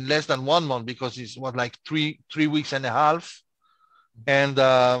less than 1 month, because it's what, like three weeks and a half. And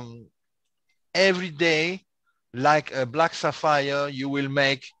every day, like a Black Sapphire, you will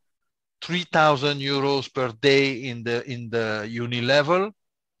make 3,000 euros per day in the uni level.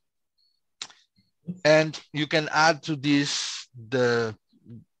 And you can add to this the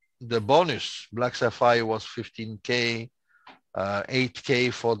bonus. Black Sapphire was 15K,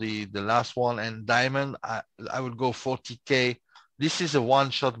 8K for the last one, and Diamond, I would go 40K. This is a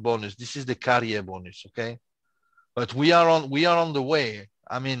one-shot bonus. This is the carrier bonus, okay? But we are on the way.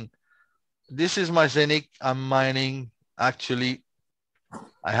 I mean, this is my Zeniq. I'm mining actually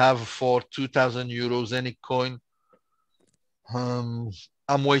I have for 2,000 euros Zeniq coin.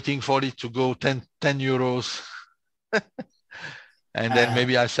 I'm waiting for it to go 10 euros. And then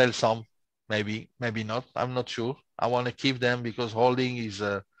maybe I sell some, maybe not. I'm not sure. I want to keep them because holding is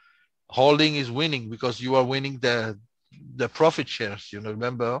winning, because you are winning the profit shares, you know,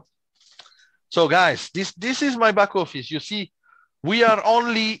 remember? So guys, this is my back office. You see, we are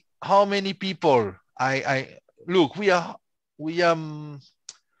only how many people? I look, we are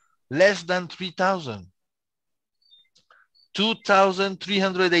less than 3,000.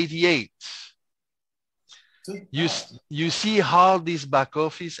 2,388. You see how this back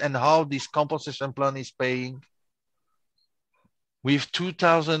office and how this compensation plan is paying with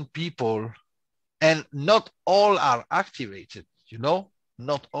 2,000 people, and not all are activated, you know,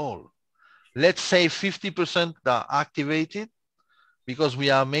 not all. Let's say 50% are activated, because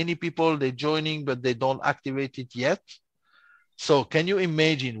we are many people, they're joining, but they don't activate it yet. So can you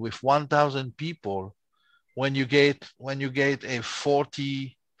imagine with 1,000 people, when you get a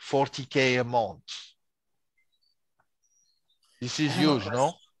 40K amount? This is huge,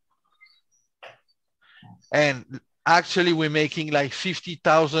 no? And actually we're making like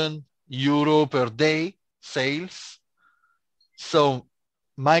 50,000 euro per day sales. So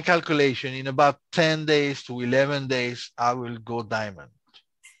my calculation, in about 10 days to 11 days, I will go diamond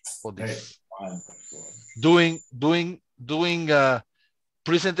for this. Doing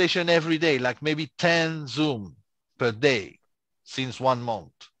presentation every day, like maybe 10 Zoom per day since 1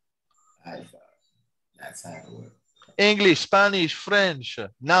 month. That's how it works. English, Spanish, French.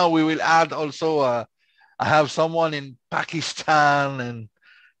 Now we will add also, I have someone in Pakistan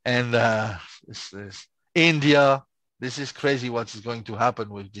and India. This is crazy what is going to happen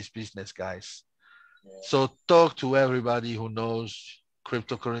with this business, guys. Yeah. So talk to everybody who knows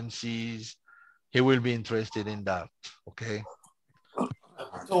cryptocurrencies. He will be interested in that, okay?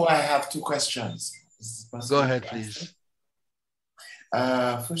 So I have 2 questions. Go ahead, please.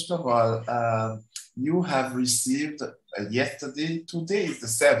 First of all, you have received yesterday, today is the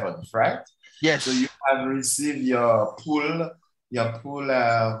 7th, right? Yes. So you have received your pool.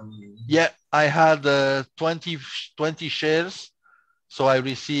 Yeah, I had 20 shares. So I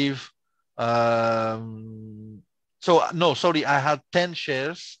received, I had 10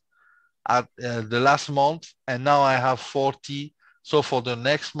 shares at the last month, and now I have 40. So for the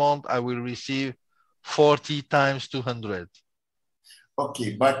next month, I will receive 40 times 200.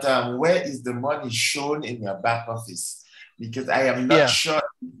 Okay, but where is the money shown in your back office? Because I am not sure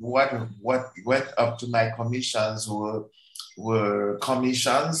what went up to my commissions were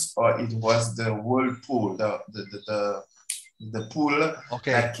commissions, or it was the whole pool, the pool.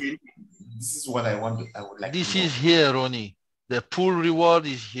 Okay. This is what I would like. This is here, Ronnie. The pool reward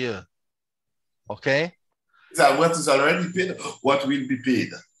is here. Okay. Is that what is already paid? What will be paid?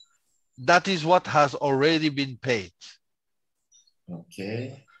 That is what has already been paid.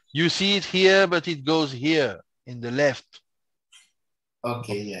 Okay. You see it here, but it goes here in the left.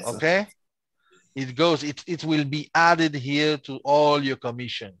 Okay, yes. Okay. It goes, it will be added here to all your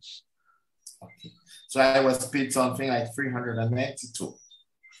commissions. Okay. So I was paid something like 392.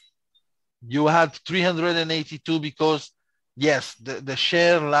 You had 382 because, yes, the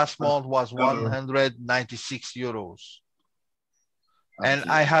share last month was 196 euros. Okay.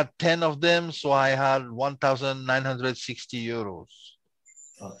 And I had 10 of them, so I had 1,960 euros.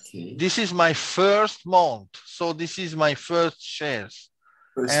 Okay. This is my first month, so this is my first shares.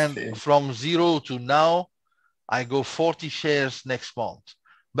 From 0 to now, I go 40 shares next month.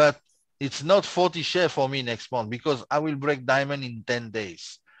 But it's not 40 shares for me next month, because I will break diamond in 10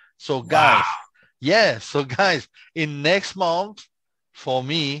 days. So guys, so guys, in next month, for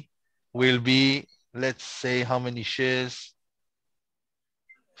me, will be, let's say how many shares?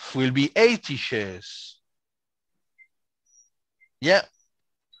 Will be 80 shares. Yeah.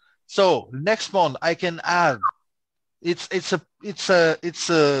 So next month I can add. It's a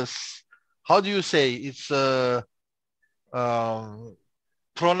how do you say? It's a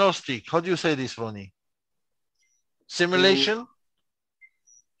pronostic. How do you say this, Ronnie? Simulation?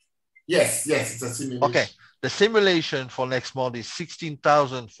 Yes, it's a simulation. Okay. The simulation for next month is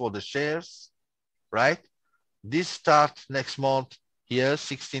 16,000 for the shares, right? This starts next month here,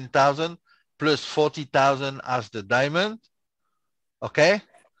 16,000 plus 40,000 as the diamond. Okay.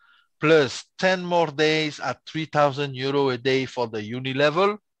 Plus 10 more days at 3,000 euro a day for the uni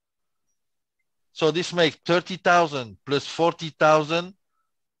level. So this makes 30,000 plus 40,000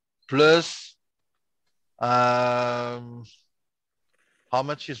 plus how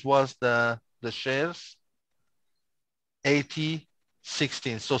much was the shares? 80,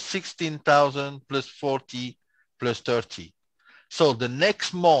 16. So 16,000 plus 40 plus 30. So the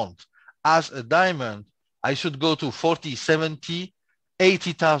next month as a diamond, I should go to 40, 70,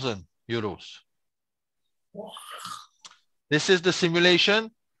 80,000 euros. This is the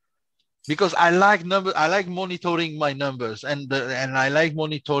simulation because I like numbers. I like monitoring my numbers and I like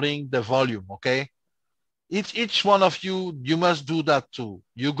monitoring the volume. Okay. Each one of you, you must do that too.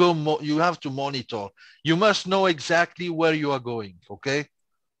 You have to monitor. You must know exactly where you are going. Okay.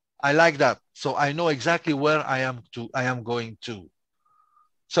 I like that. So I know exactly where I am going to.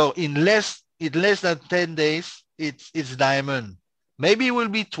 So in less than 10 days, it's diamond. Maybe it will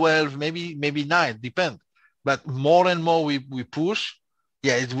be 12, maybe 9, depend. But more and more we push,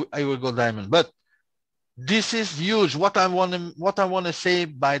 yeah, I will go diamond. But this is huge. What I want to say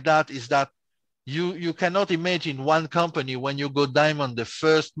by that is that you cannot imagine one company when you go diamond the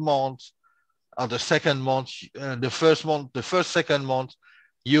first month or the second month, second month,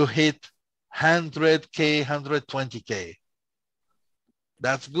 you hit 100K, 120K.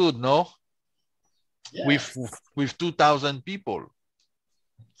 That's good, no? Yes. With 2,000 people.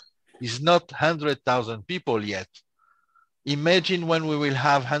 It's not 100,000 people yet. Imagine when we will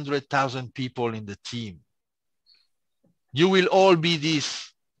have 100,000 people in the team. You will all be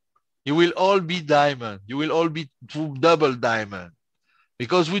this. You will all be diamond. You will all be double diamond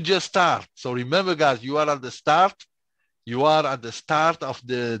because we just start. So remember, guys, you are at the start. You are at the start of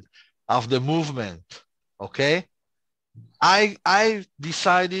the movement. Okay. I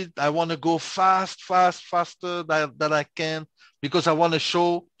decided I want to go faster than I can because I want to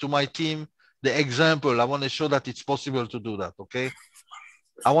show to my team the example. I want to show that it's possible to do that. Okay.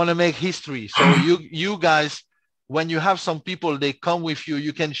 I want to make history. So you guys, when you have some people, they come with you,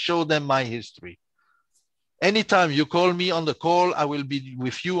 you can show them my history. Anytime you call me on the call, I will be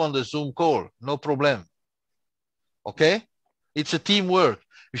with you on the Zoom call. No problem. Okay. It's a teamwork.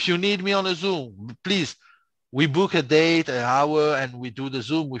 If you need me on a Zoom, please, we book a date, an hour, and we do the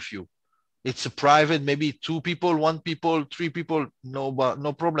Zoom with you. It's a private, maybe 2 people, 1 people, 3 people,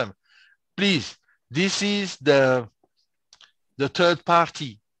 no problem. Please, this is the third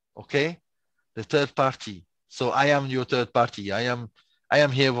party, okay? The third party. So I am your third party. I am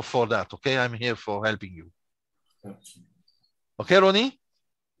here for that, okay? I'm here for helping you. Okay, Ronnie?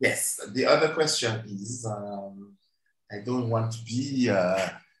 Yes. The other question is, I don't want to be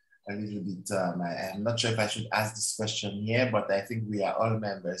a little bit, I'm not sure if I should ask this question here, but I think we are all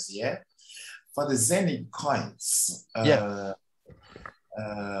members here. For the Zeniq coins, I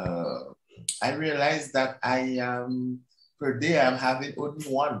realized that per day I'm having only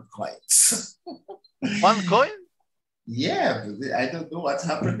 1 coin. 1 coin? Yeah, I don't know what's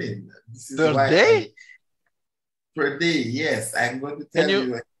happening. This is per why day? Per day, yes. I'm going to tell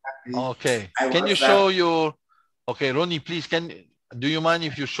you exactly. Okay. Can you show your? Okay, Ronnie, please. Do you mind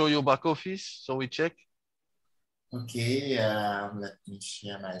if you show your back office so we check? Okay. Let me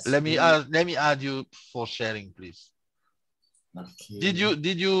share my screen. Let me add you for sharing, please. Okay.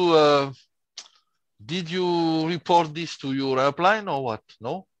 Did you report this to your upline or what?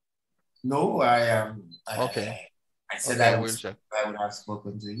 No. No, I am. Okay. I said okay, I would have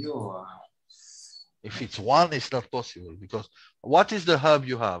spoken to you. If it's 1, it's not possible because what is the hub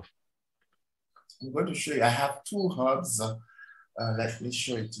you have? I'm going to show you. I have 2 hubs. Let me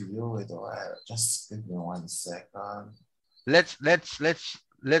show it to you. Just give me 1 second.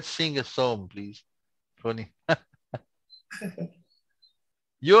 Let's sing a song, please, Ronnie.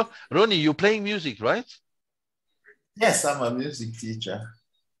 Ronnie, you're playing music, right? Yes, I'm a music teacher.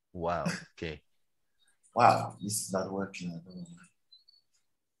 Wow. Okay. Wow, this is not working at all.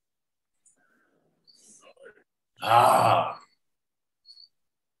 Ah.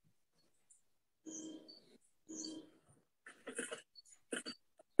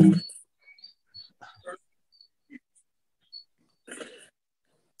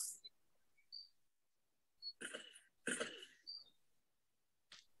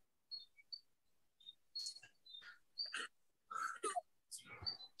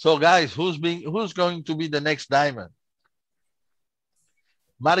 So guys, who's going to be the next diamond?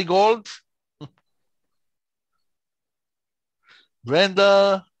 Marigold?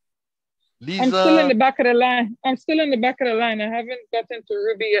 Brenda? Lisa? I'm still in the back of the line. I haven't gotten to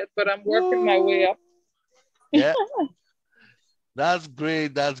Ruby yet, but I'm working my way up. Yeah. That's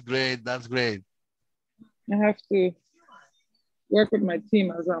great. I have to work with my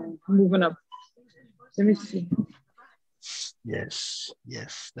team as I'm moving up. Let me see. Yes,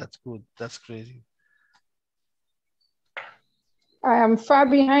 that's good. That's crazy. I am far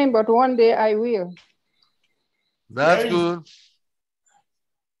behind, but one day I will. That's good.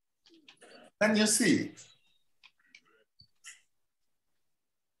 Can you see?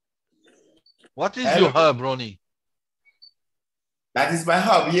 What is your hub, Ronnie? That is my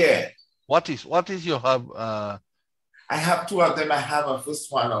hub, yeah. What is your hub? I have two of them. I have a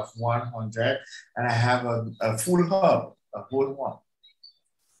first one of 100, and I have a full hub, a whole one.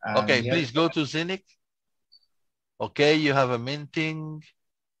 Okay, Yes. please go to Zeniq. Okay, you have a minting.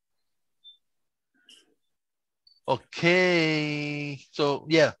 Okay, so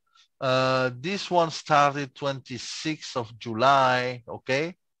yeah, this one started 26th of July.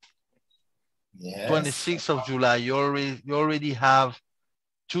 Okay, Yes. 26th of July. You already have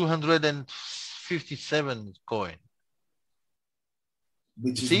 257 coin.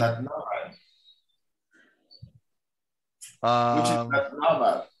 Which is See? not normal. Which is not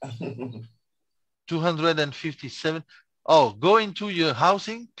normal. 257. Oh, go into your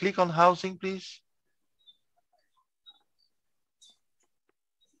housing. Click on housing, please.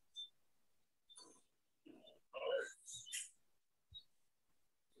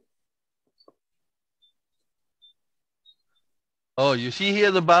 Oh, you see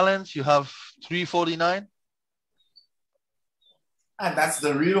here the balance? You have 349. And that's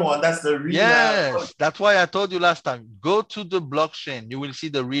the real one. That's the real. Yes, that's why I told you last time. Go to the blockchain. You will see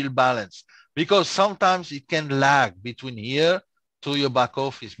the real balance, because sometimes it can lag between here to your back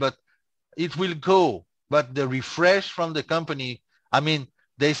office, but it will go. But the refresh from the company, I mean,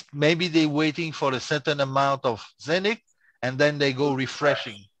 maybe they're waiting for a certain amount of Zeniq and then they go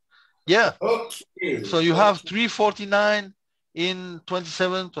refreshing. Yeah. Okay. So you have 349 in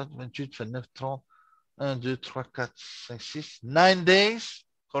 27, 28, 29, 30. 1, 2, 3, 4, 5, 6, 9 days,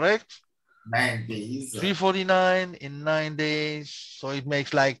 correct? 9 days. 349 in 9 days. So it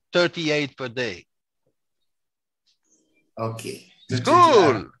makes like 38 per day. Okay. It's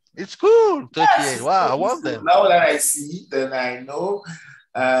cool. It's cool. 38. Yes, wow, I want them. Now that I see it, then I know.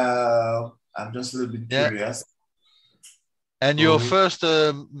 I'm just a little bit curious. And your first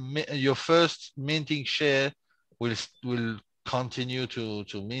minting share will continue to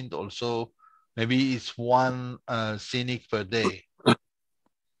mint also. Maybe it's 1 Zeniq per day.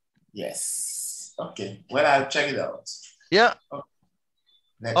 Yes. Okay. Well, I'll check it out. Yeah.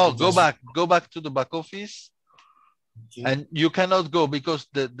 Okay. Oh, go back to the back office. Okay. And you cannot go because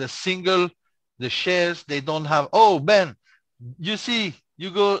the shares, they don't have. Oh, Ben, you see,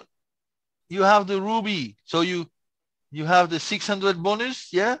 you have the Ruby. So you have the 600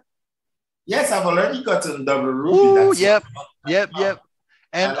 bonus, yeah? Yes, I've already gotten double Ruby. Ooh, That's yep.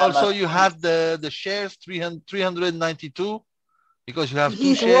 And also you had the shares 392 because you have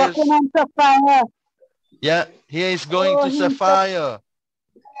 2 shares. Working on Sapphire. Yeah, he is going to Sapphire.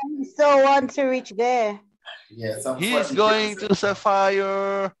 He still want to reach there. Yes, he's going to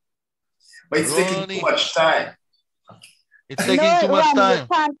Sapphire. But it's taking too much time. It's taking too much time.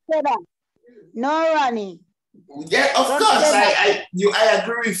 No, Ronnie. Yeah, of course. I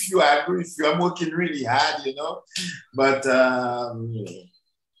agree with you. I agree with you. I'm working really hard, But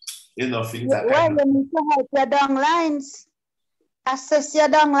things are well, you need to help your downlines. Assess your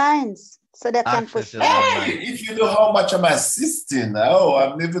downlines so they can push. Hey, if you know how much I'm assisting,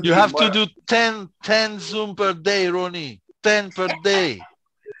 I'm never. You have to do 10 Zoom per day, Ronnie. 10 per day.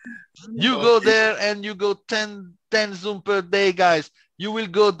 You go there and you go 10 Zoom per day, guys. You will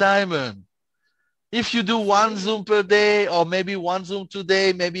go diamond. If you do 1 Zoom per day, or maybe 1 Zoom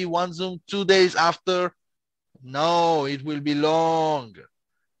today, maybe 1 Zoom 2 days after, no, it will be long.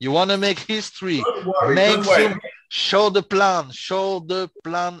 You want to make history. Don't worry. Show the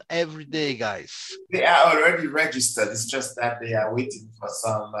plan every day, guys. They are already registered. It's just that they are waiting for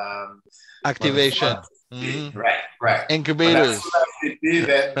some activation. Right. Incubators.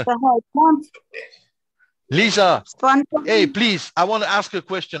 Lisa, hey, please, I want to ask a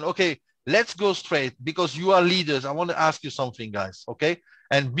question. Okay, let's go straight because you are leaders. I want to ask you something, guys. Okay,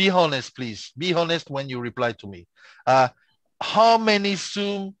 and be honest, please. Be honest when you reply to me. How many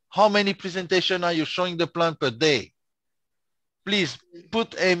Zoom, how many presentation are you showing the plan per day? Please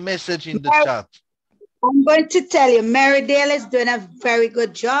put a message in the chat. I'm going to tell you, Marydale is doing a very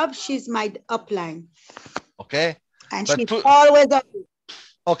good job. She's my upline. Okay. And she's always up.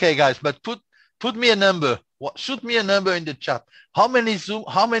 Okay, guys, but put me a number. Shoot me a number in the chat. How many Zoom,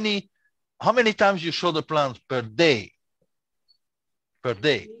 how many times you show the plans per day? Per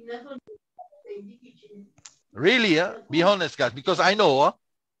day. Really, be honest, guys, because I know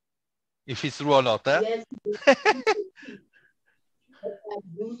if it's true or not. Yes.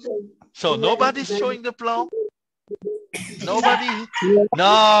 So nobody's showing the plan? Nobody?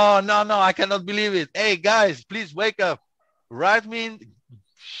 No, I cannot believe it. Hey, guys, please wake up.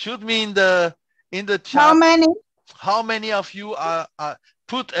 Shoot me in the chat. How many? How many of you are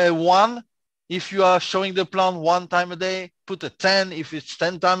put a 1 if you are showing the plan 1 time a day? Put a 10 if it's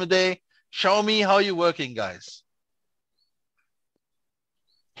 10 times a day. Show me how you're working, guys.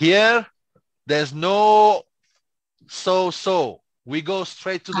 Here, there's no so. We go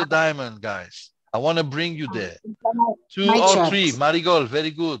straight to the diamond, guys. I want to bring you there. 2 or 3, Marigold, very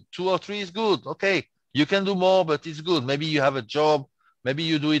good. 2 or 3 is good. Okay, you can do more, but it's good. Maybe you have a job. Maybe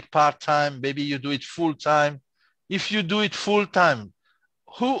you do it part-time. Maybe you do it full-time. If you do it full-time,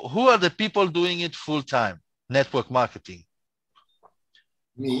 who are the people doing it full-time? Network marketing.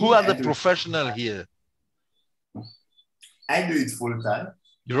 Me, Who are the professionals here? I do it full-time.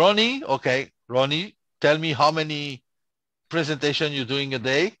 Ronnie? Okay, Ronnie, tell me how many presentations you're doing a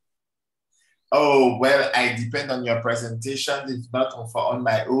day? Oh, well, I depend on your presentation. If not on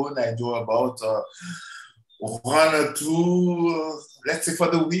my own, I do about 1 or 2. Let's say for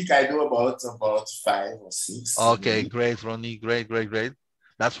the week, I do about 5 or 6. Okay, great, Ronnie. Great.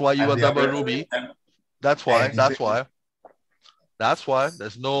 That's why you are double Ruby. That's why.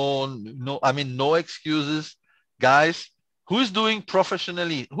 There's no excuses. Guys, who's doing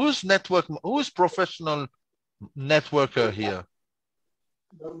professionally? Who's professional networker here?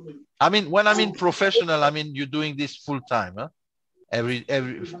 I mean, when I mean professional, I mean you're doing this full time, huh? Every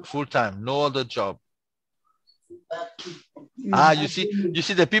full time, no other job. You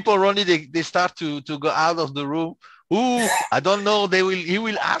see the people, Ronnie, they start to go out of the room. Ooh, I don't know. He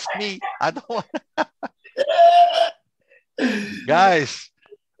will ask me. I don't. guys,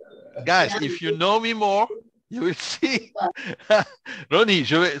 if you know me more, you will see. Ronnie,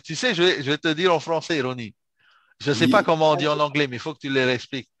 tu sais, je vais te dire en français, Ronnie. Je ne sais pas comment on dit en anglais, mais il faut que tu leur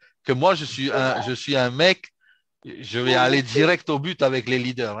expliques que moi, je suis un mec, je vais aller direct au but avec les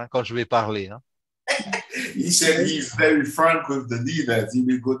leaders hein, quand je vais parler. Hein. He said he's very frank with the leaders. He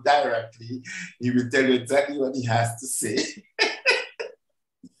will go directly. He will tell you exactly what he has to say.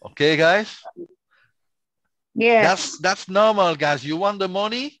 Okay, guys? Yes. That's normal, guys. You want the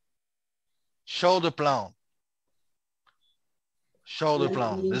money? Show the plan. Show the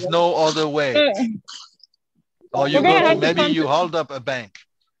plan. There's no other way. Or you go to, maybe you hold up a bank.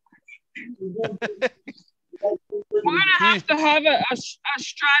 We're going to have a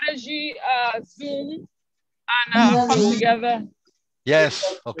strategy Zoom and come together.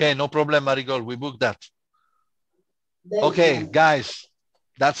 Yes. Okay. No problem, Marigold. We book that. Okay, guys.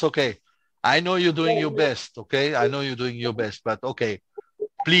 That's okay. I know you're doing your best. Okay. I know you're doing your best, but okay.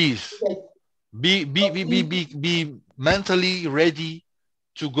 Please be mentally ready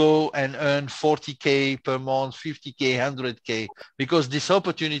to go and earn 40K per month, 50K, 100K, because this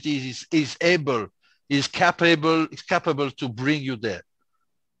opportunity is capable to bring you there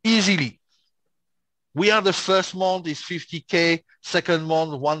easily. We are the first month is 50K, second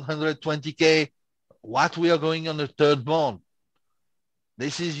month 120K. What we are going on the third month?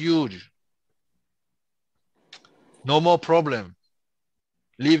 This is huge. No more problem.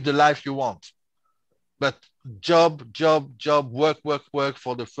 Live the life you want. But job, work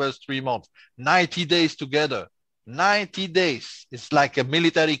for the first 3 months. 90 days together. 90 days. It's like a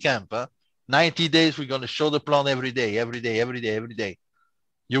military camp. Huh? 90 days, we're going to show the plan every day.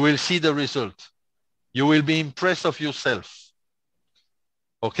 You will see the result. You will be impressed of yourself.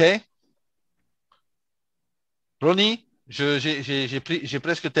 OK? Ronnie, j'ai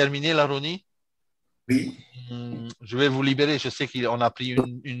presque terminé là, Ronnie. Oui. Je vais vous libérer. Je sais qu'on a pris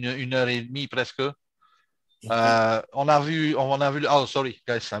une heure et demie presque. On a vu, oh, sorry,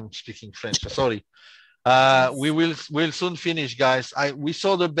 guys, I'm speaking French. Sorry. We'll soon finish, guys. We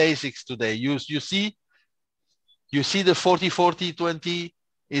saw the basics today. You see the 40-40-20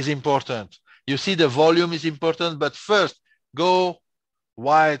 is important. You see the volume is important, but first go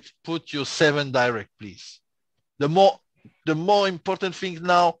wide, put your 7 direct, please. The more important thing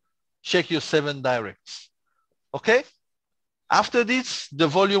now, check your 7 directs. Okay? After this, the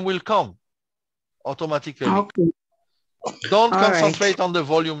volume will come automatically. Okay. Don't concentrate on the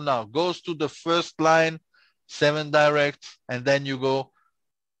volume now. Goes to the first line, 7 direct, and then you go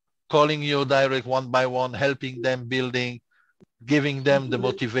calling your direct one by one, helping them building, giving them the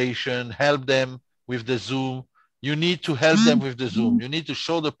motivation, help them with the Zoom. You need to help them with the Zoom. You need to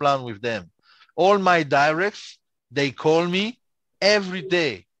show the plan with them. All my directs, they call me every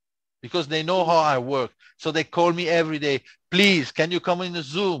day because they know how I work. So they call me every day. Please, can you come in the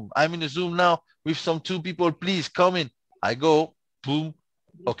Zoom? I'm in the Zoom now with some 2 people. Please come in. I go, boom.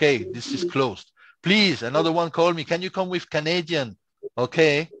 Okay, this is closed. Please, another one call me. Can you come with Canadian?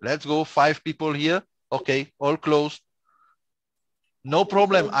 Okay, let's go. 5 people here. Okay, all closed. No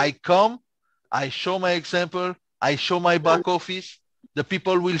problem. I come, I show my example, I show my back office. The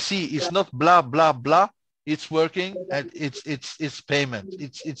people will see it's not blah, blah, blah. It's working and it's payment.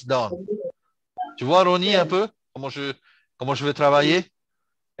 It's done. Tu vois, Ronnie, un peu comment je veux travailler?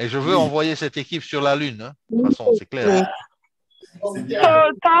 Et je veux envoyer cette équipe sur la Lune. Hein. De toute façon, c'est clair.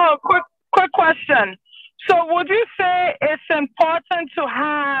 So, Tao, quick question. So, would you say it's important to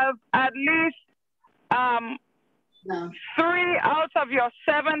have at least 3 out of your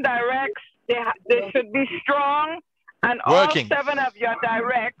 7 directs? They should be strong, and Working. all 7 of your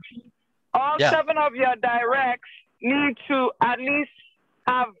directs, need to at least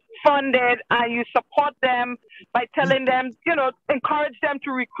have funded, and you support them by telling them, encourage them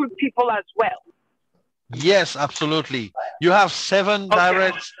to recruit people as well. Yes, absolutely. You have 7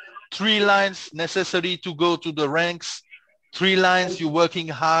 directs, 3 lines necessary to go to the ranks. 3 lines, you're working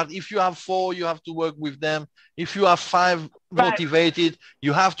hard. If you have 4, you have to work with them. If you have 5 motivated,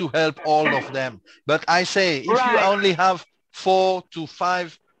 you have to help all of them. But I say, if you only have 4 to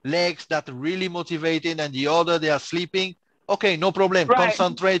 5 legs that are really motivated and the other, they are sleeping, okay, no problem.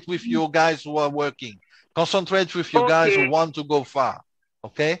 Concentrate with your guys who are working. Concentrate with your guys who want to go far.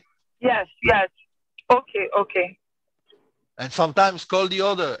 Okay? Yes. Okay. And sometimes call the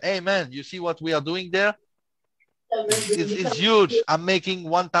other. Hey, man, you see what we are doing there? It's huge. I'm making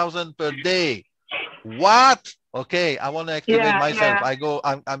 1,000 per day. What? Okay, I want to activate myself.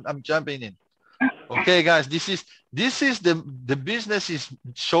 I'm jumping in. Okay, guys, this is the business is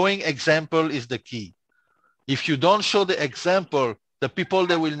showing example is the key. If you don't show the example, the people,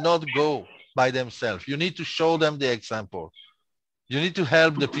 they will not go by themselves. You need to show them the example. You need to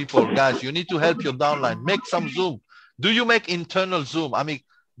help the people, guys. You need to help your downline. Make some Zoom. Do you make internal Zoom? I mean,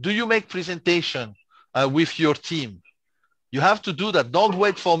 do you make presentation with your team? You have to do that. Don't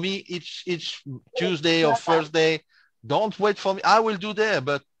wait for me each Tuesday or Thursday. Don't wait for me. I will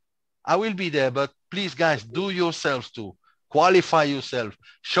be there, but please, guys, do yourselves too. Qualify yourself.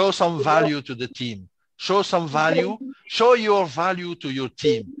 Show some value to the team. Show some value. Show your value to your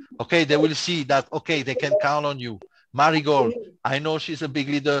team. Okay, they will see that, okay, they can count on you. Marigold, I know she's a big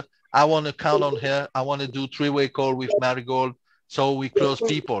leader. I want to count on her. I want to do 3-way call with Marigold so we close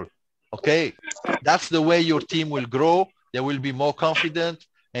people. Okay, that's the way your team will grow. They will be more confident,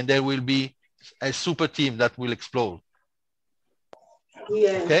 and there will be a super team that will explode.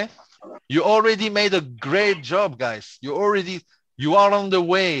 Okay, you already made a great job, guys. You are on the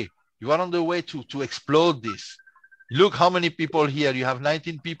way. You are on the way to explode this. Look how many people here. You have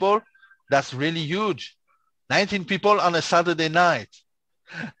 19 people. That's really huge. 19 people on a Saturday night.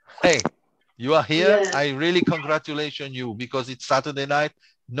 Hey, you are here. I really congratulate you because it's Saturday night.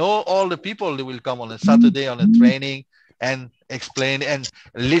 Know all the people that will come on a Saturday on a training and explain and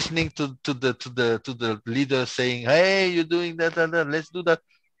listening to the leader saying, "Hey, you're doing that, let's do that."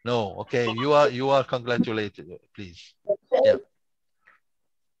 No, okay, you are congratulated, please. Yeah.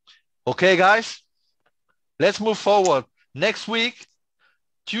 Okay, guys, let's move forward. Next week,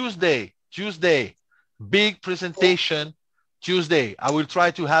 Tuesday, big presentation. Tuesday, I will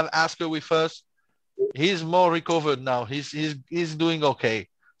try to have Asker with us. He's more recovered now. He's doing okay.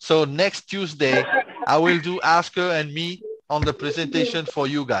 So next Tuesday, I will do Asker and me on the presentation for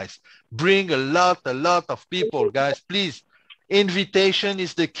you guys. Bring a lot of people, guys. Please, invitation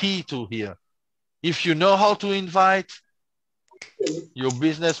is the key to here. If you know how to invite, your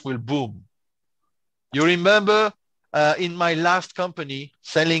business will boom. You remember in my last company,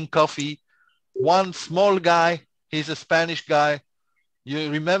 selling coffee, one small guy, he's a Spanish guy.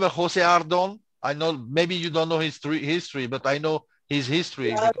 You remember Jose Ardon? I know maybe you don't know his history, but I know his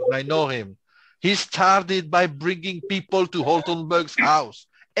history because I know him. He started by bringing people to Holtenberg's house.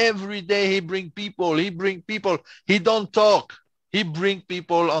 Every day he bring people. He don't talk. He bring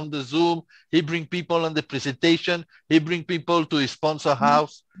people on the Zoom. He bring people on the presentation. He bring people to his sponsor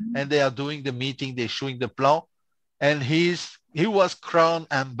house, and they are doing the meeting. They're showing the plan. And he was crown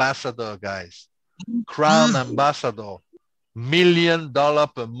ambassador, guys. Crown ambassador. $1 million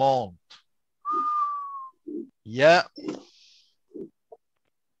per month. Yeah.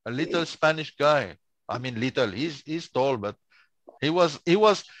 A little Spanish guy. I mean, little. He's tall, but he was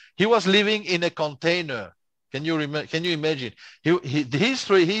living in a container. Can you imagine? His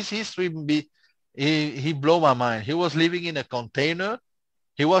history. He blew my mind. He was living in a container.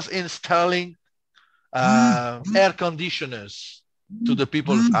 He was installing air conditioners to the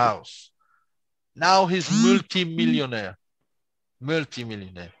people's house. Now he's multi-millionaire.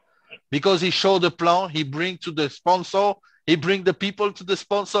 Because he showed the plan. He bring to the sponsor. He bring the people to the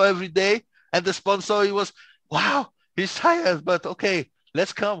sponsor every day. And the sponsor, he was, wow, he's tired, but okay,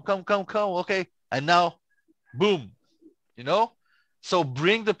 let's come. Okay. And now, boom, you know? So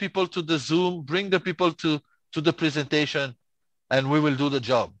bring the people to the Zoom, bring the people to the presentation, and we will do the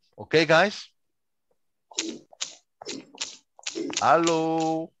job. Okay, guys?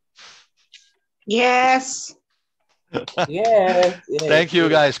 Hello. Yes. Yes. Thank you,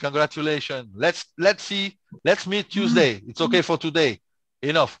 guys. Congratulations. Let's see Let's meet Tuesday. It's okay for today.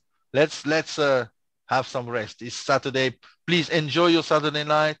 Enough. Let's have some rest. It's Saturday. Please enjoy your Saturday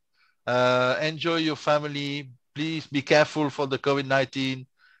night. Enjoy your family. Please be careful for the COVID-19,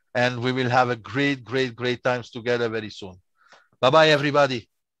 and we will have a great times together very soon. Bye-bye, everybody.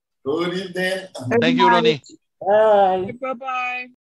 Good evening. Thank you, Ronnie. Bye. Bye-bye.